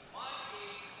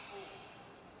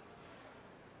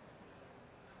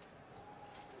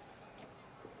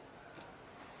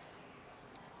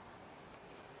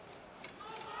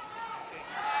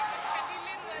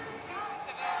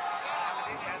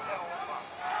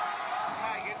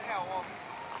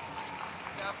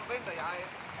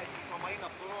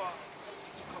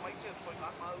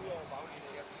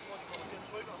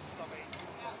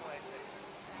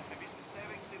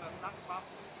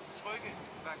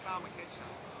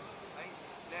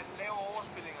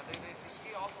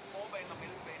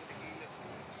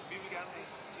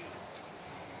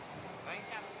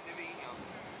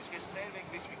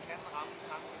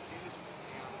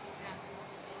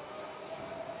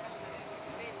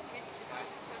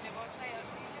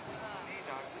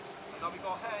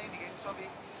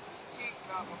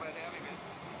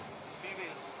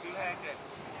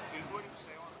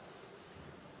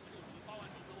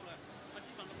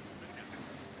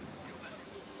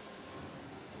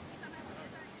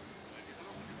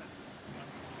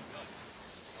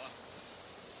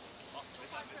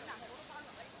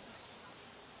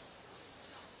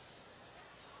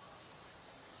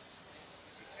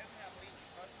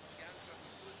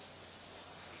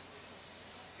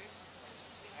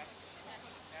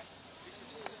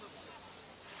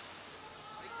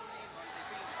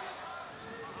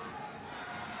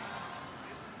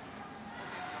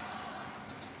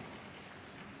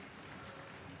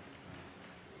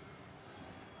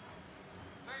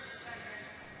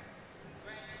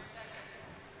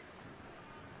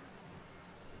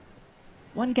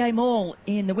 One game all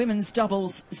in the women's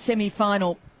doubles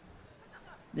semi-final.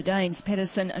 The Danes,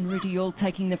 Pedersen and Rytter Juhl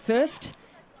taking the first,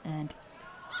 and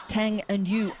Tang and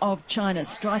Yu of China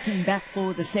striking back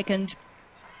for the second.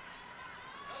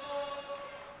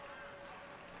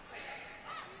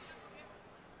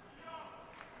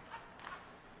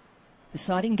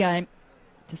 Deciding game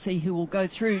to see who will go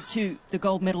through to the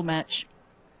gold medal match.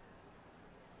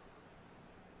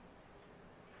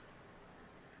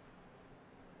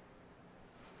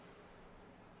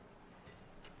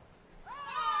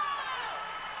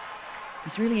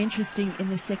 It's really interesting in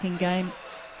the second game.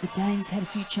 The Danes had a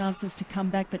few chances to come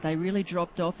back, but they really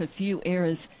dropped off, a few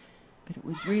errors. But it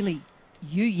was really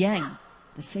Yu Yang,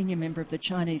 the senior member of the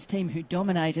Chinese team, who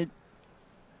dominated.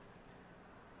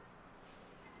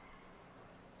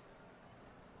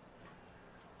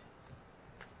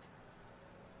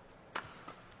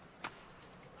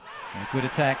 Good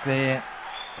attack there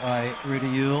by Rytter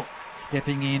Juhl,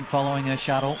 stepping in, following her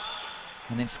shuttle,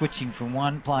 and then switching from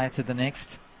one player to the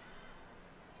next.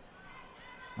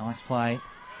 Nice play.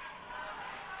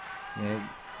 Yeah,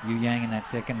 Yu Yang in that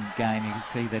second game, you can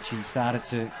see that she started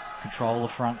to control the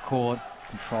front court,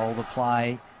 control the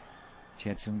play. She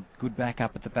had some good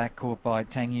backup at the back court by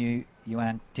Tang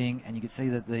Yuan Ting, and you could see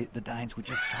that the Danes were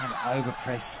just trying to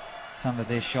overpress some of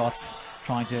their shots,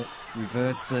 trying to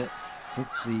reverse the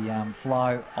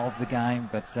flow of the game,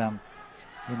 but in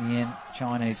the end,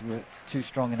 Chinese were too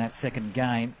strong in that second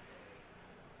game.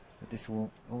 But this all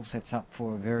sets up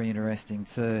for a very interesting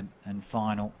third and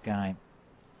final game.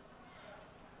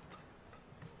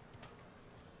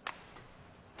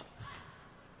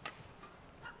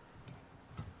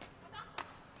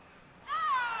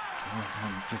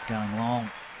 Oh, just going long.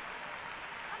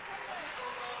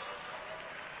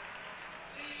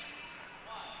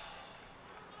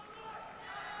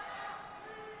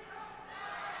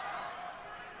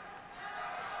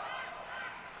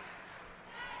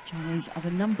 Chinese are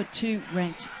the number 2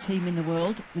 ranked team in the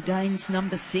world. The Danes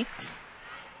number 6.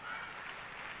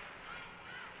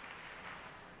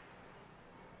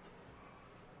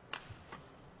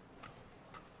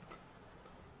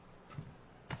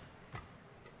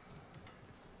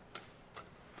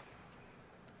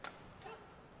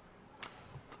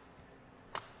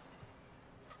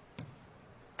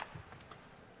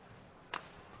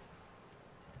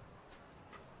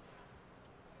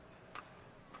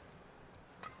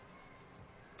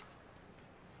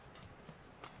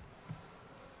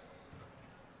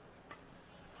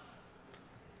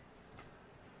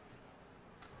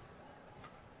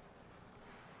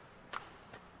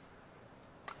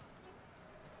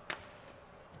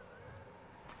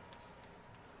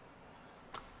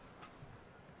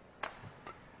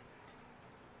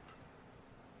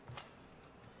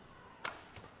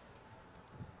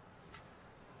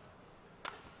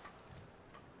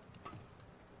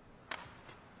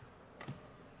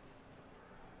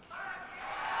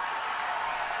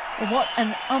 What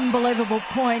an unbelievable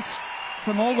point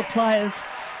from all the players.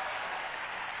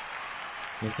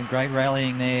 There's some great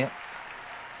rallying there.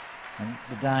 And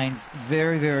the Danes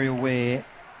very, very aware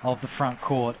of the front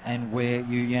court and where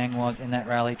Yu Yang was in that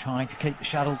rally, trying to keep the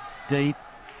shuttle deep,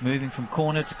 moving from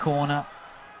corner to corner,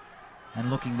 and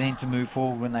looking then to move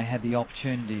forward when they had the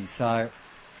opportunity. So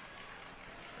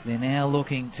they're now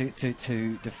looking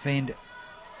to defend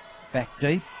back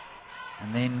deep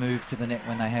and then move to the net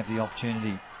when they have the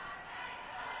opportunity.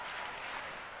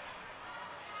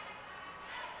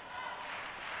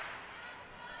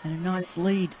 And a nice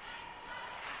lead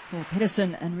for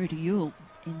Pedersen and Rytter Juhl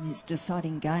in this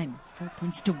deciding game. 4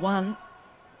 points to 1.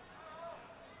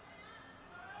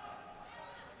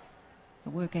 The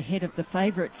work ahead of the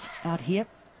favourites out here.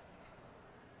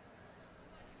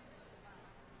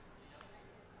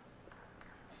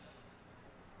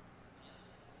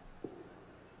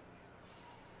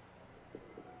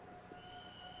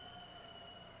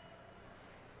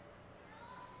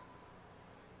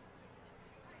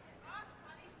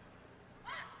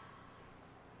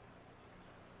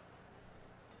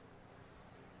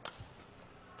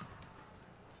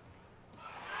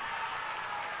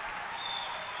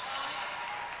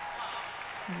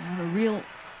 A real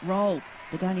roll,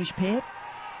 the Danish pair.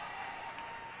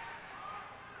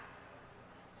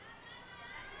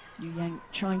 Yu Yang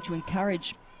trying to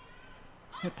encourage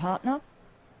her partner.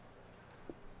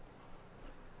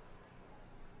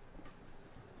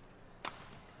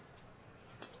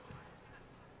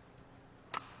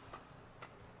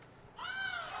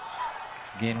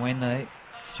 Again, when the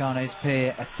Chinese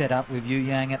pair are set up with Yu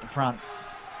Yang at the front,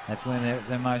 that's when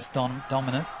they're most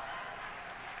dominant.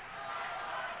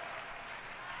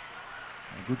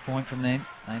 A good point from them.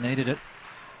 They needed it.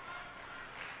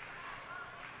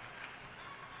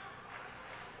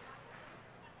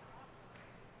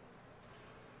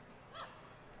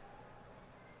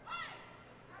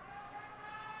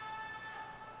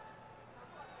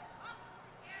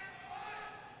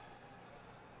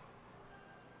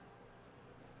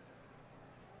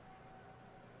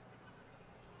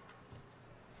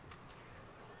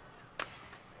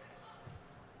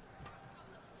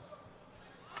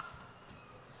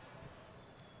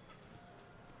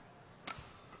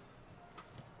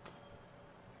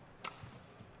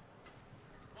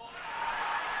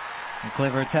 A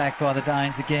clever attack by the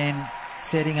Danes again,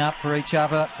 setting up for each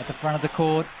other at the front of the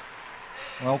court.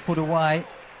 Well put away.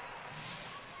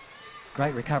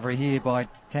 Great recovery here by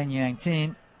Tang Yuan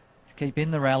Ting to keep in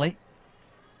the rally.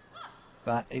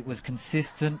 But it was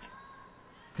consistent,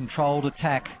 controlled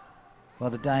attack by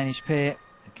the Danish pair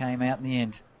that came out in the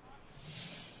end.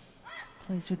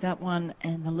 Pleased with that one,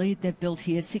 and the lead they've built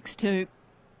here, 6-2.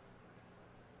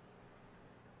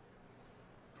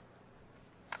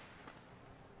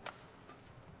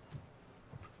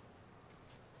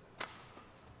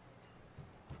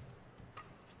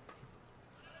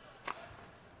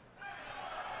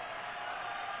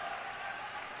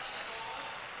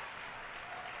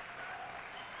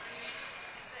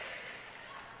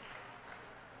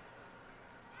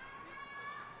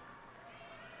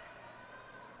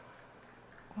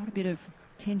 Quite a bit of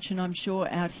tension, I'm sure,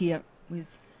 out here with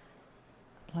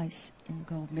a place in the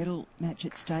gold medal match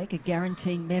at stake. A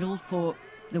guaranteed medal for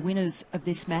the winners of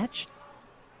this match.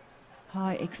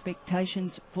 High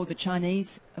expectations for the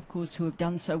Chinese, of course, who have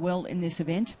done so well in this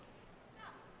event.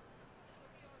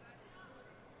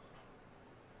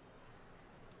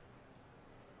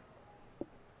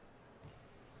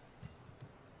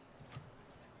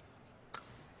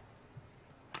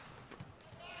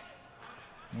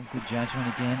 Good judgment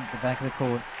again at the back of the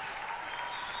court.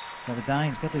 So the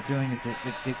Danes, what they're doing is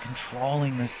they're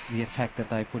controlling the attack that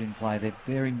they put in play. They're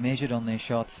very measured on their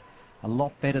shots, a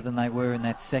lot better than they were in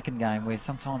that second game, where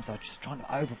sometimes they're just trying to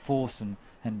overforce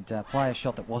and play a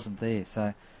shot that wasn't there.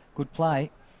 So good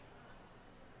play.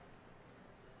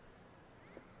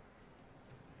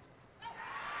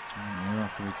 And they're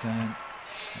off the return.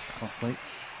 That's costly.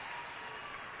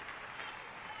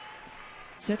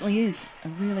 Certainly is a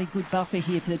really good buffer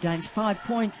here for the Danes. 5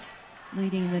 points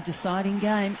leading in the deciding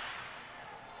game.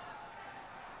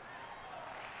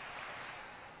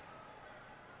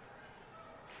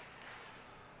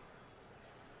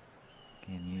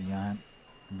 Again, Yu Yan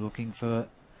looking for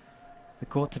the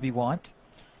court to be wiped.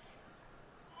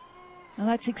 Well,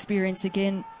 that's experience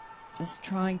again, just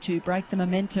trying to break the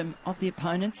momentum of the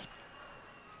opponents.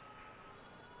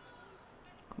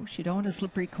 Of course, you don't want a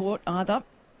slippery court either.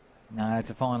 No, it's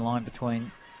a fine line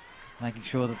between making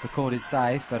sure that the court is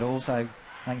safe, but also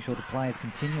making sure the play is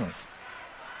continuous.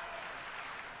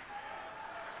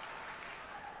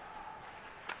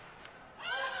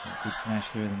 Good smash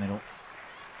through the middle.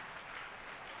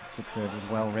 Flick serve was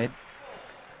well read.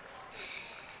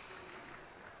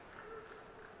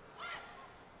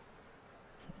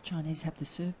 So the Chinese have the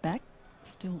serve back.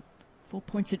 Still 4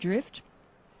 points adrift.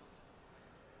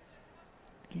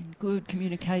 Again, good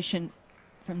communication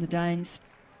from the Danes.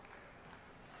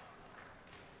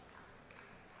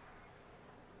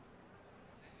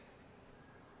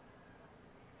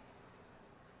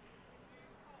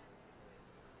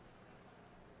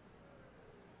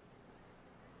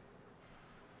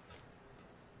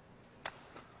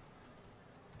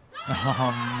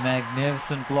 Oh,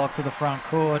 magnificent block to the front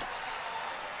court.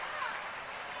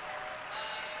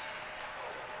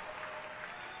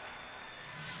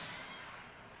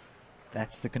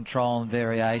 That's the control and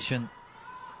variation.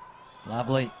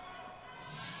 Lovely.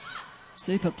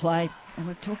 Super play. And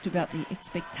we've talked about the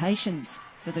expectations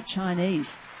for the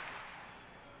Chinese.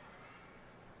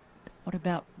 What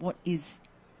about what is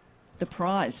the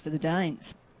prize for the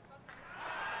Danes?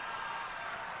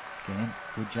 Again,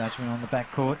 good judgment on the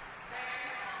back court.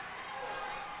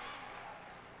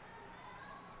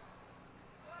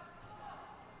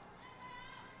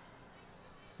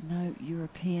 No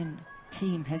European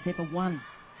team has ever won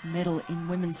a medal in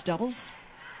women's doubles.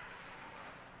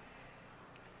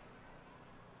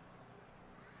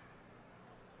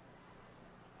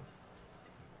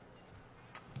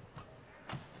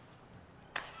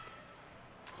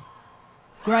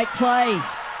 Great play.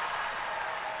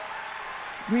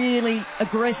 Really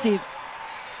aggressive.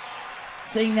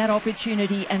 Seeing that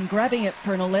opportunity and grabbing it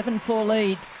for an 11-4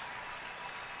 lead.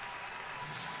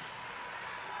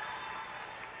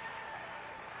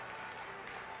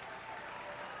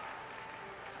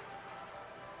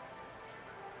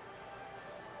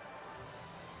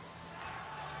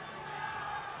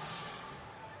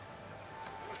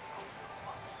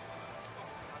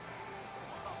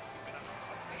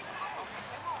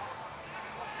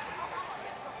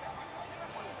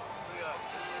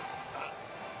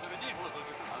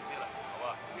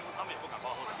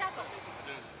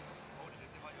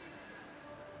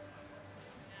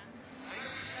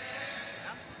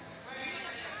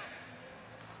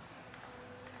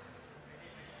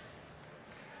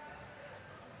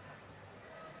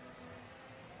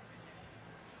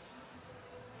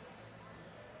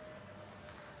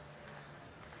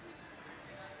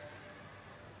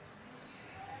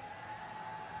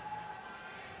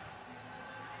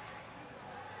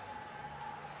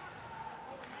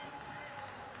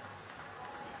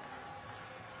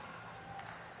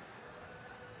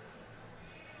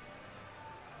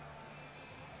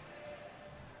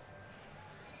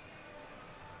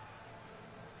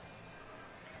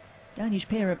 Danish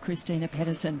pair of Christina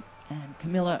Pedersen and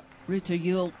Kamila Rytter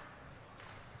Juhl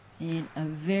in a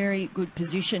very good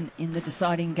position in the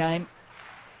deciding game.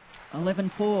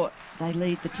 11-4, they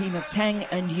lead the team of Tang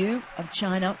and Yu of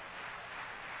China.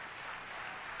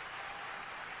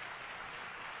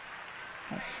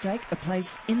 At stake, a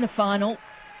place in the final.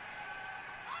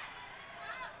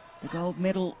 The gold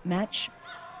medal match.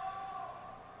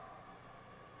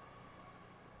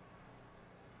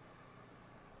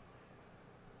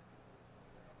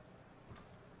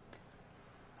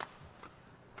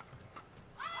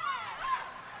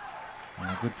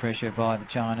 Good pressure by the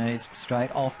Chinese,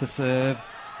 straight off the serve,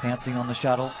 pouncing on the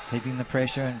shuttle, keeping the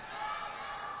pressure and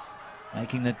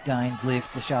making the Danes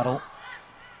lift the shuttle.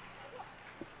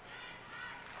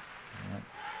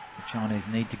 The Chinese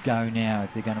need to go now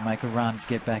if they're going to make a run to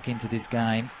get back into this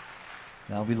game.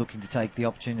 They'll be looking to take the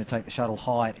opportunity to take the shuttle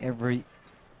high at every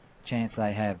chance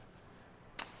they have.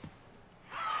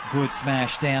 Good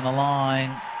smash down the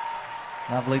line.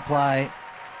 Lovely play.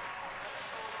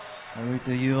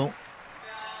 Rytter Juhl.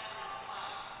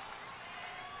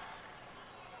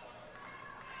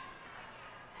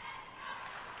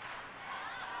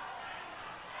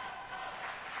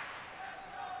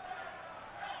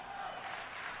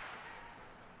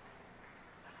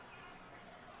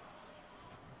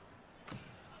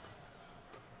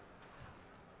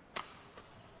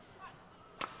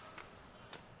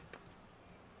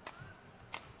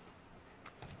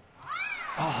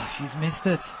 Oh, she's missed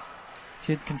it.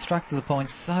 She had constructed the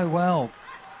points so well.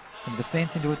 From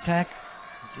defence into attack,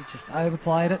 she just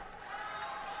overplayed it.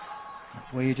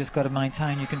 That's where you just got to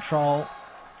maintain your control.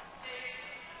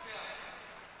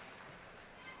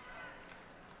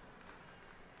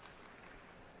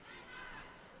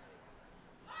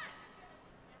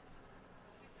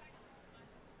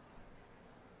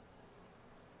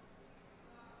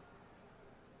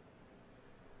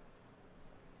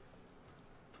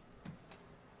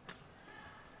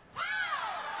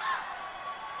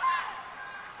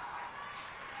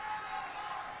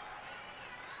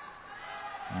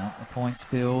 Well, the points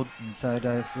build, and so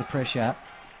does the pressure.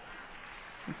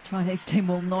 This Chinese team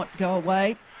will not go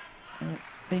away. They've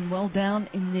been well down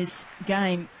in this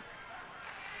game.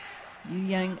 Yu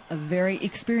Yang, a very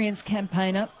experienced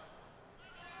campaigner.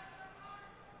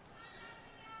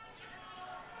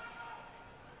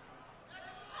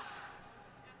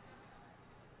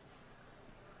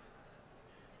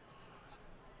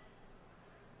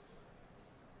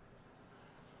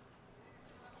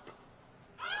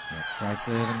 Great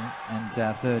serve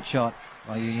and third shot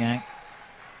by Yu Yang.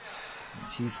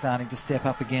 And she's starting to step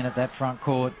up again at that front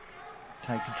court,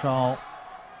 take control.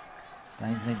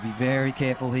 Danes need to be very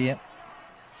careful here.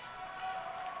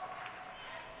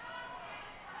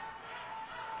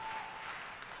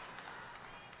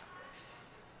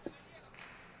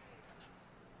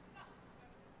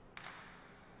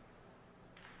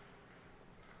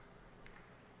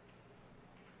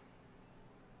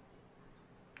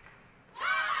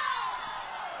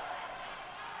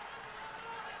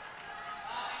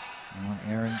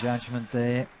 Error in judgment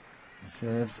there. The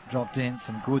serves dropped in.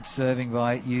 Some good serving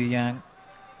by Yu Yang.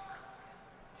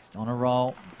 Just on a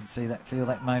roll. You can see that, feel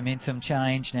that momentum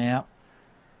change now.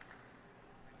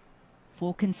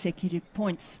 4 consecutive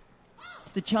points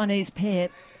to the Chinese pair.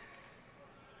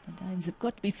 The Danes have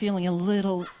got to be feeling a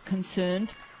little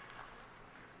concerned.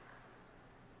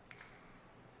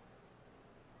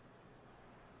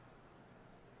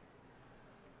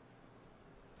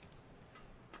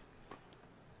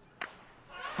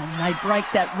 And they break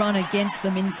that run against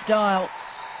them in style.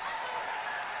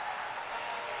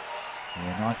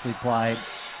 Yeah, nicely played.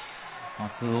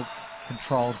 Nice little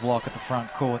controlled block at the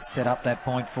front court. Set up that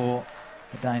point for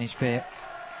the Danish pair.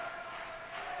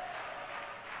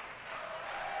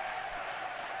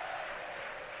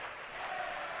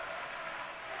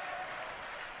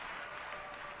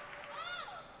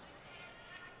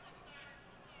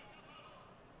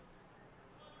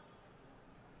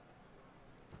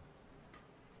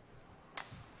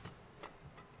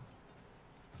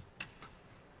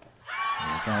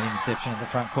 Great interception at the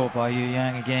front court by Yu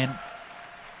Yang again.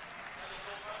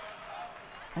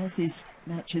 As this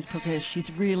match has progressed,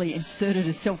 she's really inserted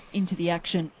herself into the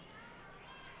action.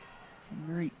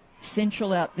 Very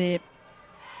central out there,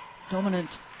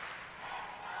 dominant.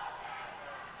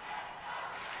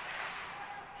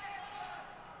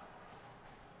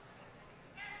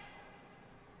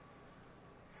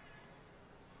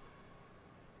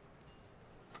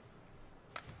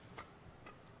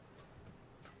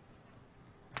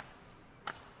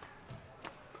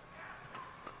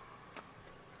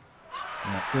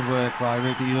 Yeah, good work by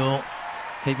Rytter Juhl,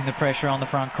 keeping the pressure on the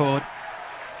front court.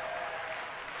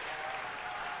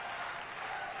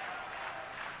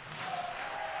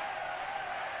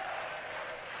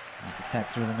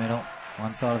 Attack through the middle.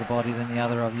 One side of the body, then the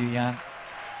other of Yu Yang.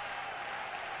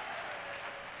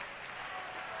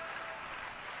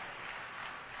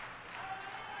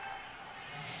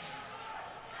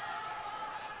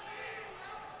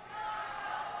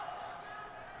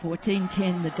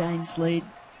 (14-10) the Danes lead.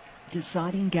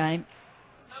 Deciding game.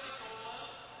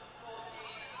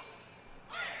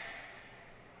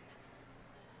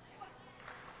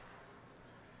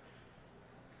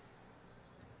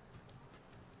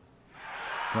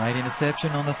 Great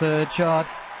interception on the third shot.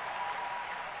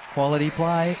 Quality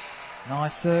play.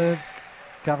 Nice serve.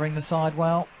 Covering the side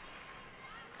well.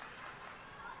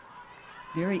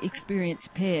 Very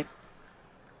experienced pair,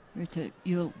 Rytter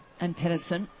Juhl and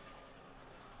Pedersen.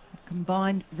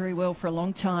 Combined very well for a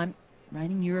long time.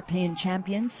 Reigning European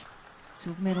champions.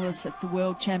 Silver medalists at the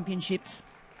World Championships.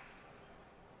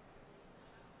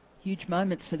 Huge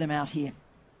moments for them out here.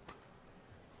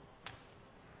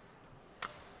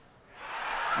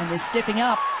 And they're stepping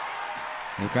up.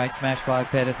 A great smash by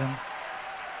Pedersen.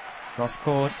 Cross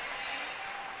court.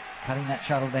 Just cutting that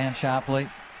shuttle down sharply.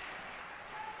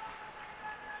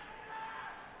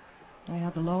 They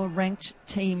are the lower ranked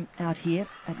team out here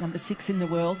at number 6 in the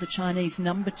world, the Chinese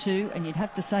number 2, and you'd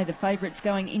have to say the favourites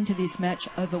going into this match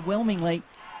overwhelmingly.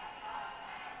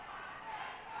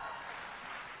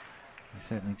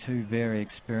 Certainly two very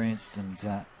experienced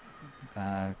and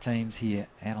teams here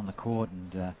out on the court,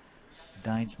 and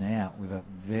Danes now with a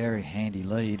very handy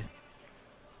lead.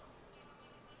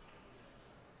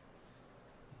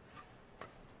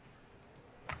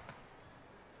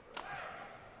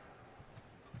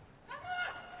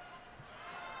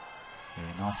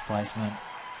 Yeah, nice placement.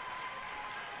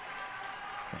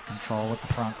 That control at the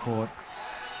front court.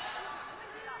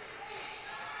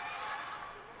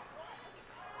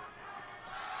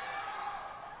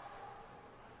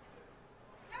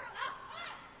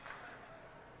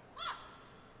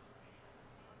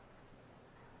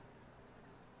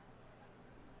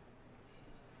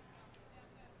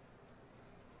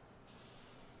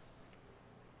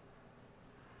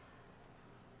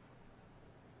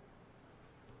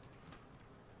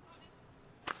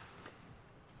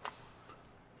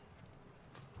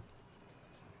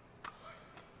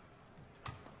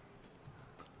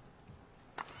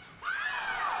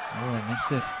 Oh, they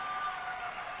missed it.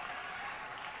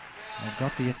 They've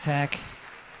got the attack.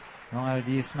 Right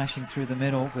idea, smashing through the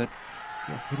middle, but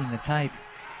just hitting the tape.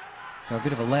 So a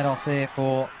bit of a let off there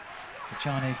for the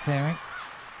Chinese pairing.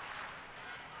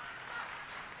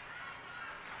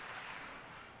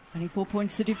 Only 4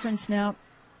 points the difference now.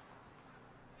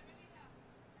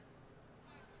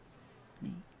 The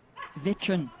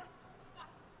veteran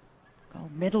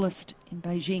gold medalist in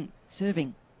Beijing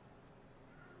serving.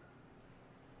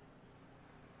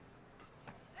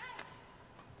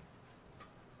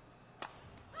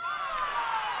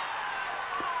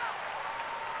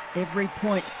 Every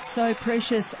point so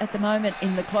precious at the moment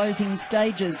in the closing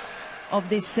stages of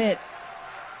this set.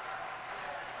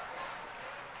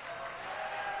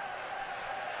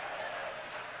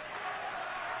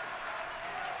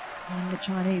 Can the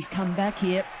Chinese come back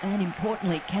here? And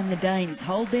importantly, can the Danes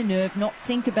hold their nerve, not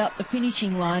think about the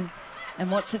finishing line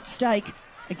and what's at stake?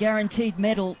 A guaranteed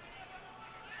medal.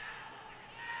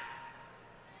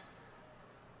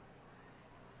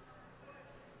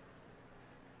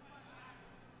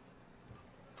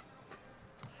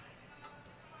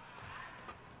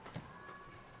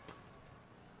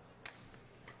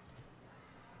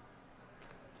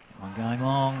 One going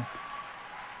long.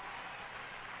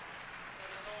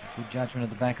 Good judgment at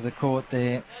the back of the court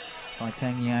there by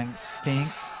Tang.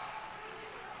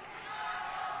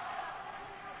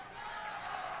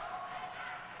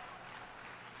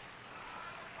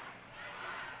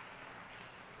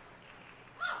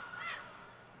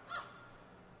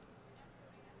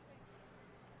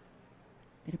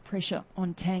 Bit of pressure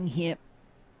on Tang here.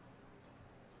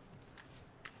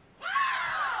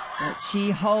 But she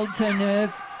holds her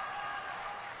nerve,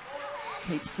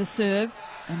 keeps the serve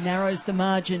and narrows the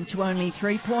margin to only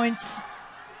 3 points.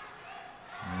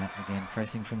 Yeah, again,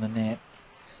 pressing from the net.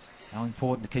 So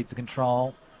important to keep the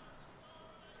control.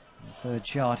 The third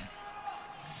shot.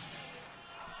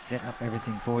 Set up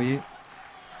everything for you.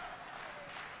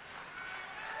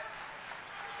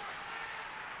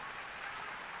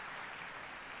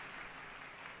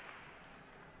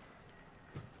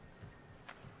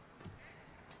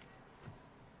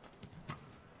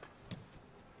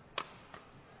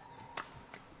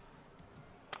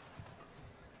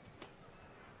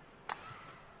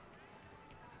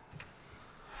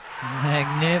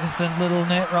 Magnificent little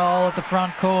net roll at the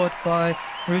front court by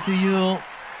Rytter Juhl.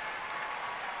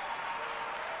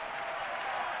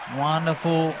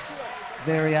 Wonderful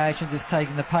variation, just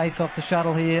taking the pace off the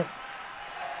shuttle here.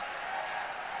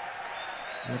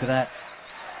 Look at that.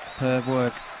 Superb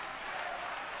work.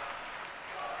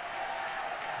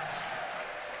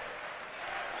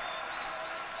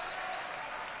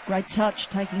 Great touch,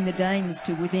 taking the Danes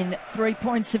to within 3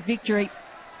 points of victory.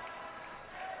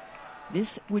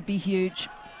 This would be huge.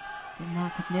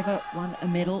 Denmark have never won a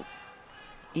medal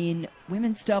in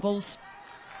women's doubles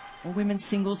or women's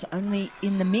singles, only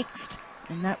in the mixed,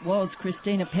 and that was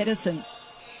Christina Pedersen,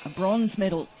 a bronze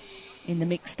medal in the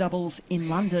mixed doubles in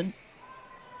London.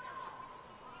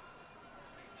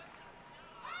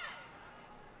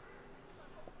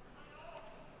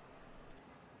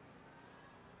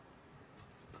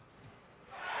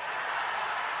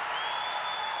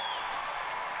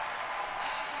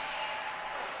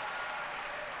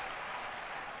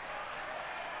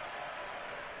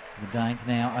 The Danes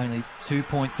now only 2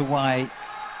 points away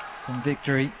from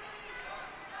victory.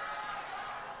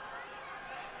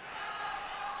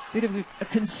 Bit of a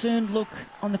concerned look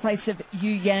on the face of Yu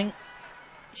Yang.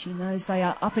 She knows they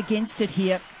are up against it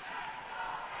here.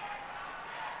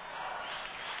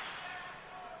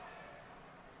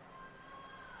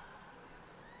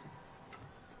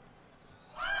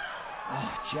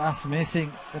 Oh, just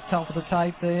missing the top of the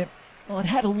tape there. Well, it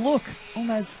had a look,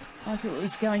 almost like it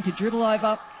was going to dribble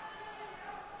over.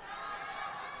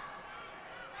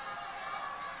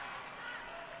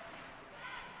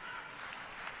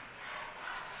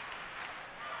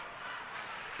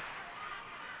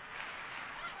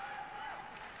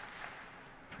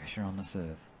 Pressure on the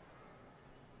serve.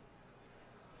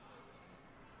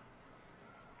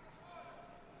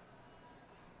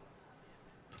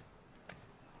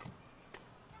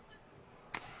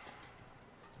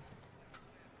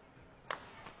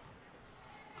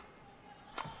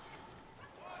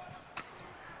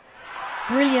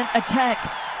 Brilliant attack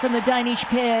from the Danish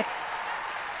pair.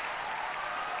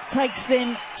 Takes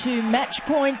them to match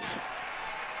points.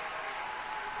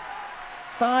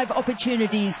 5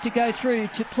 opportunities to go through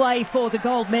to play for the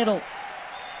gold medal.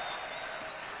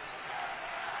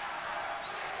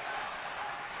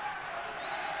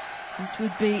 This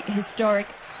would be historic.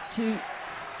 2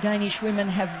 Danish women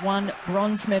have won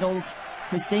bronze medals.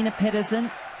 Christina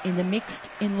Pedersen in the mixed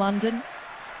in London,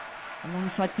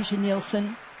 alongside Fischer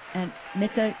Nielsen, and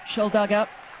Mette Schuldager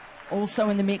also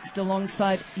in the mixed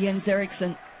alongside Jens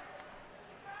Eriksen.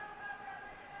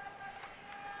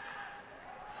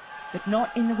 But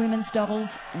not in the women's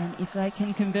doubles, and if they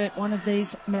can convert one of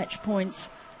these match points,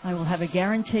 they will have a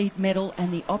guaranteed medal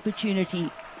and the opportunity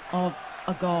of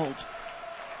a gold.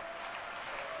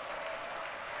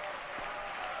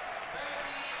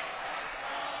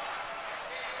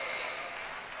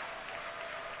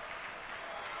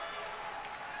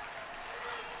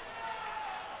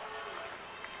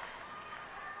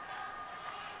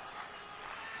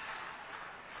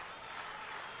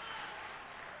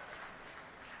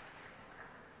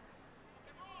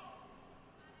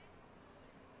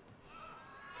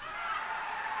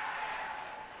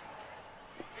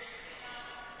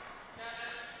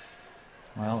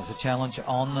 Well, there's a challenge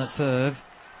on the serve.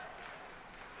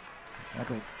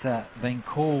 Looks like it's being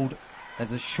called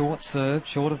as a short serve,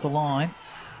 short of the line.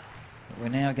 But we're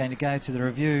now going to go to the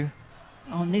review.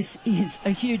 Oh, and this is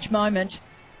a huge moment.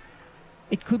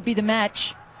 It could be the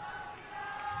match.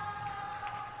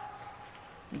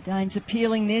 The Danes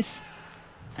appealing this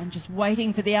and just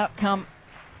waiting for the outcome.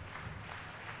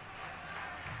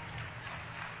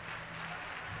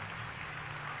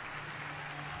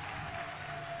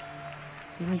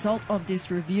 The result of this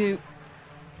review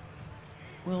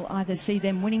will either see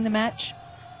them winning the match.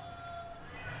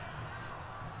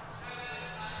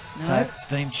 No. So it's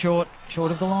deemed short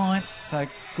of the line. So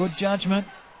good judgment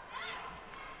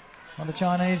on the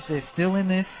Chinese. They're still in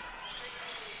this.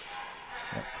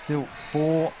 That's still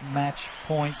 4 match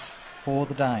points for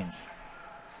the Danes.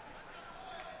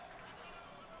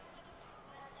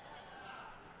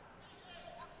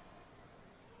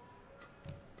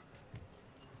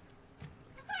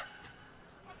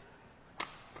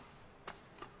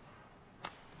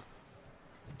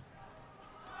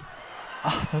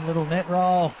 Oh, the little net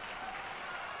roll.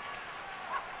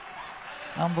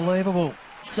 Unbelievable.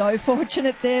 So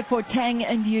fortunate there for Tang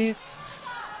and Yu,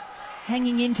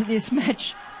 hanging into this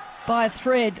match by a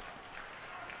thread.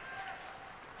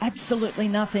 Absolutely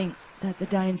nothing that the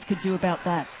Danes could do about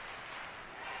that.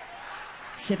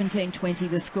 17-20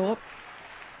 the score.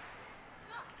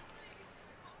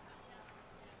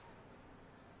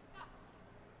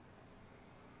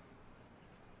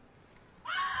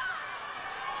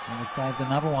 And we've saved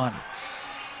another one.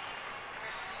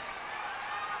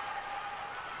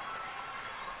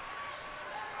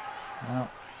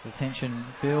 The tension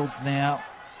builds now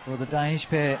for the Danish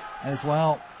pair as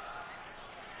well.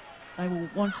 They will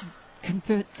want to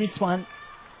convert this one.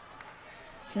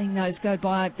 Seeing those go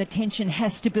by, the tension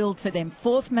has to build for them.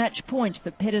 4th match point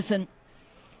for Pedersen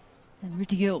and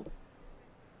Rytter Juhl.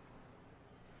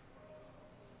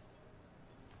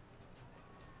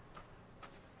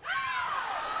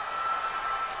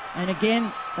 And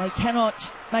again, they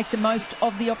cannot make the most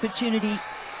of the opportunity.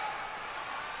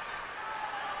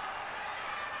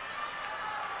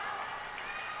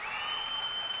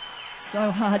 So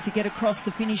hard to get across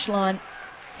the finish line.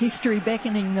 History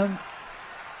beckoning them.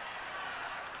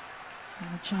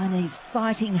 And the Chinese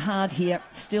fighting hard here.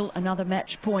 Still another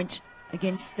match point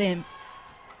against them.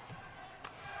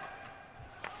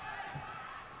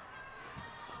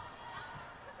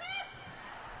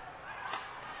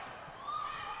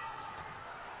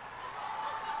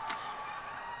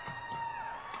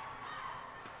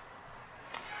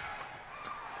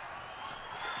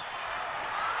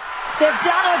 They've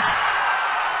done it!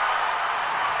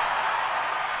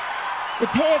 The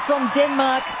pair from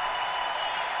Denmark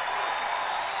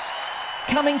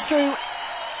coming through.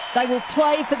 They will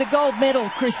play for the gold medal.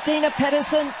 Christina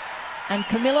Pedersen and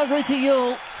Kamila Rytter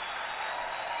Juhl.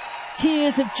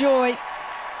 Tears of joy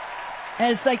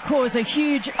as they cause a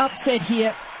huge upset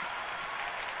here.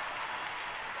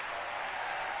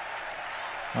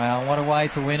 Well, what a way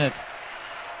to win it.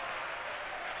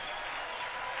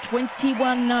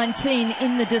 21-19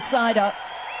 in the decider.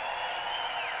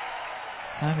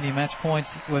 So many match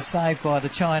points were saved by the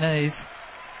Chinese.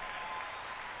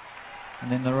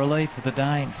 And then the relief of the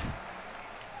Danes.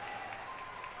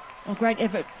 A great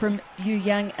effort from Yu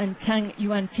Yang and Tang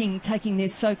Yuan-Ting taking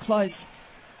this so close.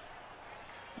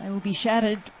 They will be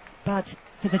shattered, but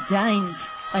for the Danes,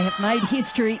 they have made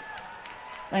history.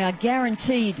 They are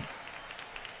guaranteed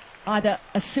either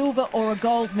a silver or a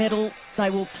gold medal. They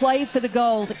will play for the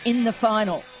gold in the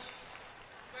final.